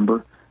preferred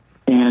member.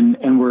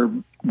 And we're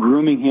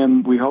grooming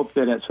him. We hope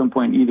that at some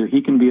point either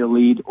he can be a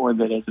lead or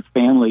that as a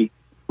family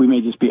we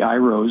may just be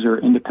IROs or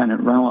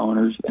independent rental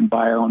owners and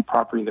buy our own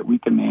property that we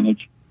can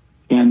manage,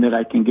 and that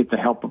I can get the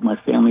help of my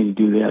family to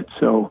do that.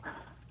 So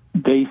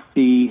they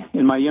see,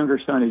 and my younger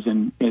son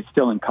is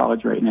still in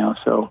college right now.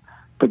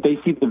 But they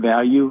see the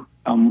value.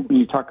 When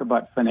you talk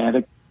about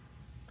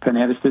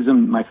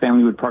fanaticism, my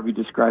family would probably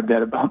describe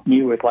that about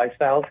me with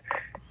Lifestyles,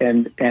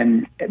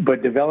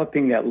 but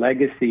developing that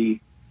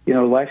legacy.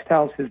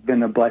 Lifestyles has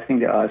been a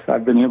blessing to us.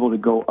 I've been able to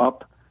go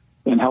up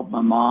and help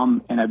my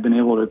mom, and I've been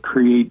able to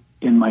create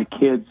in my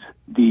kids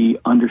the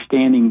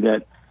understanding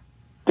that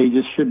they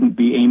just shouldn't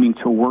be aiming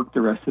to work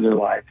the rest of their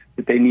lives,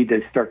 that they need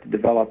to start to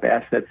develop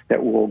assets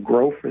that will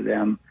grow for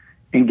them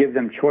and give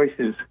them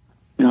choices.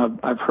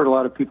 I've heard a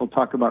lot of people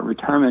talk about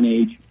retirement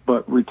age,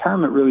 but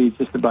retirement really is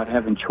just about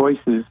having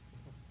choices.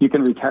 You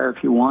can retire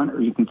if you want,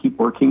 or you can keep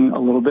working a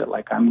little bit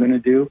like I'm going to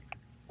do,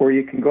 or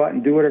you can go out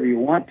and do whatever you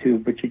want to,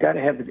 but you got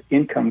to have the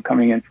income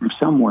coming in from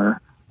somewhere.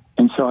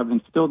 And so I've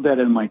instilled that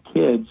in my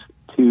kids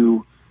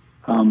to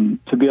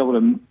be able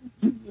to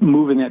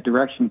move in that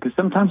direction, because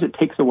sometimes it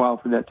takes a while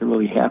for that to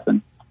really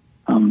happen.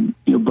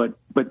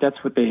 But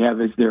that's what they have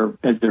as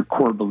their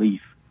core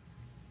belief.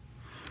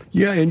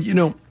 Yeah, and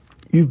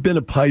you've been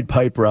a Pied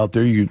Piper out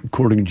there.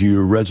 According to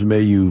your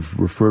resume, you've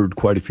referred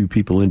quite a few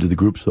people into the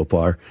group so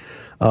far.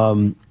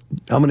 I'm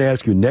going to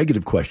ask you a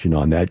negative question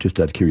on that,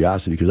 just out of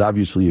curiosity, because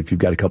obviously if you've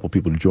got a couple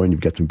people to join,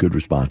 you've got some good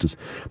responses.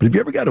 But have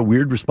you ever got a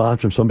weird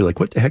response from somebody like,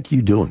 what the heck are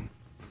you doing?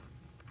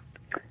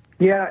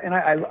 Yeah, and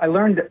I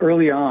learned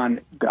early on,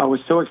 I was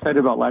so excited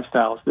about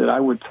lifestyles that I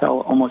would tell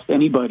almost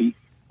anybody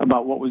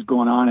about what was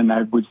going on, and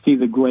I would see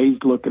the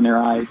glazed look in their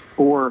eyes,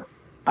 or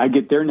I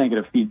get their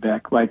negative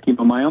feedback. Like,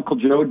 my Uncle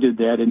Joe did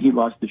that, and he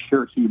lost his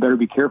shirt, so you better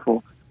be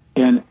careful.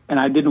 And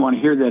I didn't want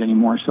to hear that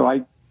anymore, so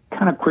I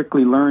kind of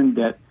quickly learned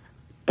that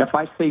if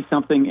I say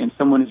something and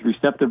someone is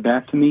receptive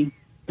back to me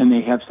and they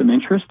have some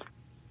interest,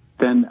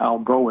 then I'll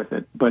go with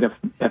it. But if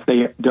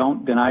they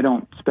don't, then I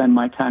don't spend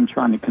my time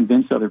trying to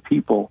convince other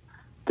people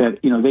that,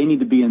 they need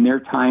to be in their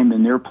time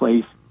and their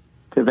place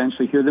to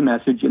eventually hear the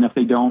message. And if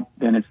they don't,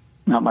 then it's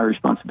not my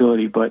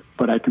responsibility. But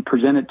I can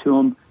present it to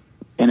them.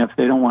 And if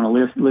they don't want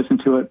to listen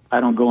to it,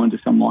 I don't go into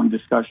some long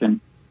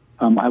discussion.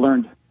 I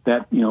learned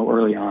that,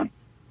 early on.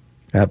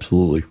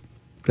 Absolutely.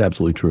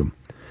 Absolutely true.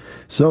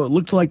 So it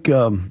looks like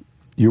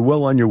you're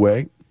well on your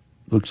way.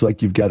 Looks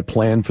like you've got a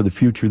plan for the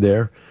future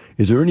there.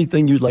 Is there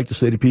anything you'd like to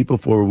say to people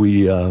before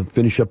we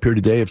finish up here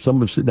today? If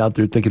someone's sitting out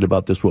there thinking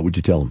about this, what would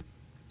you tell them?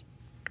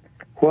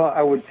 Well,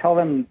 I would tell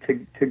them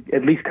to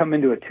at least come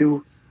into a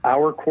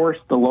 2-hour course,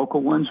 the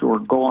local ones, or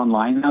go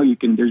online now.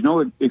 There's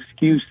no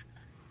excuse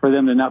for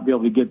them to not be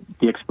able to get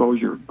the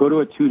exposure. Go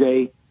to a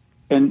 2-day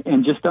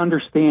and just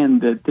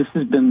understand that this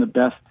has been the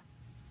best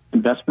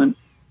investment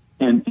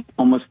and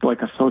almost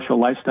like a social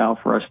lifestyle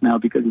for us now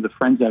because of the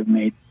friends I've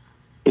made.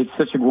 It's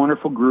such a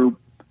wonderful group.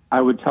 I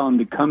would tell them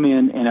to come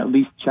in and at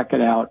least check it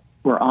out.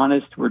 We're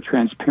honest. We're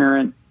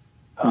transparent.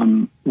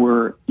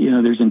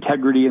 There's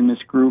integrity in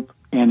this group,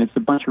 and it's a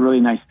bunch of really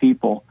nice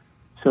people.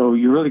 So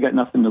you really got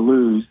nothing to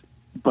lose,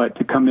 but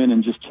to come in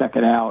and just check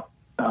it out,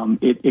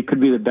 it could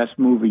be the best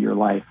move of your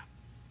life.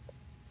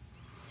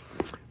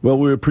 Well,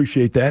 we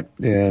appreciate that.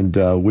 And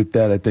with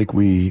that, I think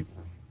we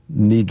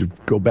need to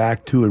go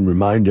back to and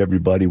remind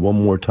everybody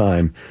one more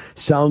time.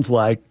 Sounds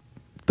like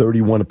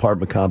 31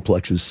 apartment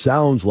complexes.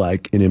 Sounds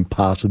like an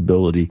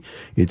impossibility.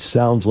 It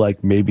sounds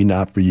like maybe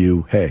not for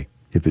you. Hey,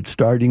 if it's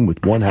starting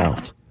with one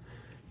house,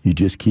 you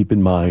just keep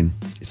in mind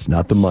it's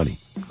not the money.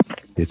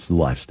 It's the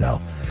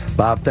lifestyle.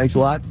 Bob, thanks a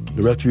lot.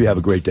 The rest of you have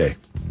a great day.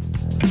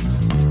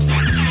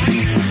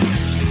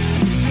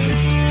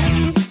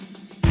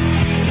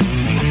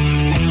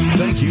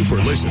 Thank you for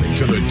listening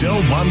to the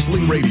Del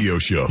Walmsley Radio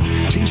Show,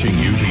 teaching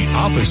you the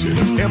opposite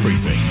of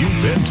everything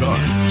you've been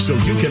taught so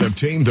you can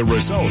obtain the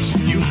results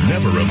you've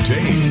never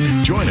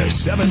obtained. Join us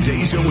 7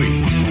 days a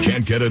week.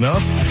 Can't get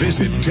enough?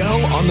 Visit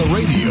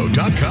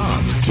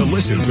DelOnTheRadio.com to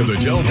listen to the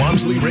Del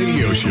Walmsley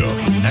Radio Show,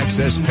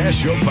 access past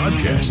show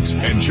podcasts,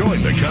 and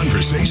join the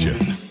conversation.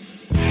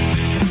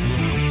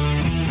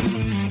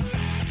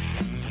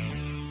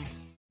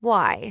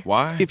 Why?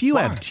 If you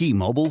have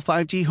T-Mobile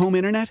 5G home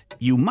internet,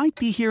 you might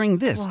be hearing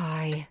this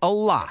a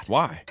lot.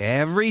 Why?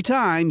 Every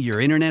time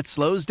your internet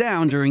slows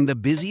down during the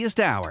busiest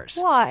hours.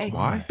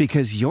 Why?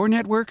 Because your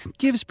network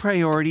gives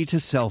priority to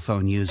cell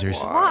phone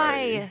users.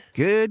 Why?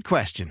 Good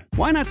question.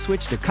 Why not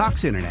switch to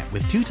Cox Internet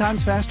with 2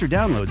 times faster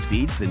download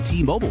speeds than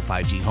T-Mobile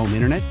 5G home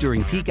internet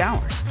during peak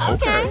hours?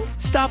 Okay.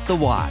 Stop the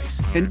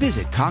whys and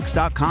visit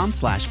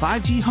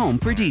Cox.com/5G home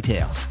for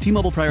details.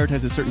 T-Mobile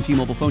prioritizes certain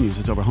T-Mobile phone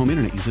users over home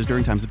internet users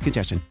during times of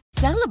congestion.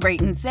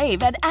 Celebrate and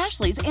save at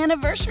Ashley's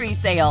Anniversary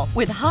Sale.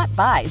 With Hot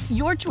Buys,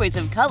 your choice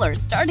of colors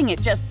starting at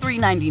just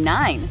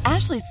 $3.99.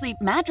 Ashley Sleep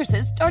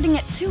mattresses starting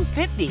at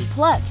 $2.50.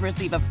 Plus,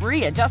 receive a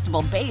free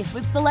adjustable base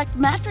with select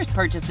mattress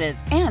purchases.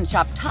 And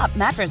shop top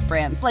mattress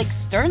brands like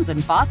Stearns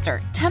 &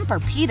 Foster,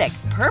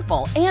 Tempur-Pedic,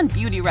 Purple, and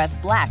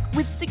Beautyrest Black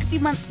with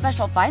 60-month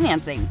special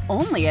financing.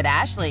 Only at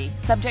Ashley.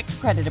 Subject to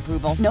credit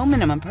approval. No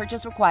minimum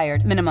purchase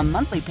required. Minimum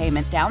monthly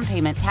payment, down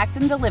payment, tax,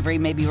 and delivery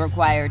may be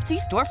required. See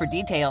store for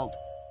details.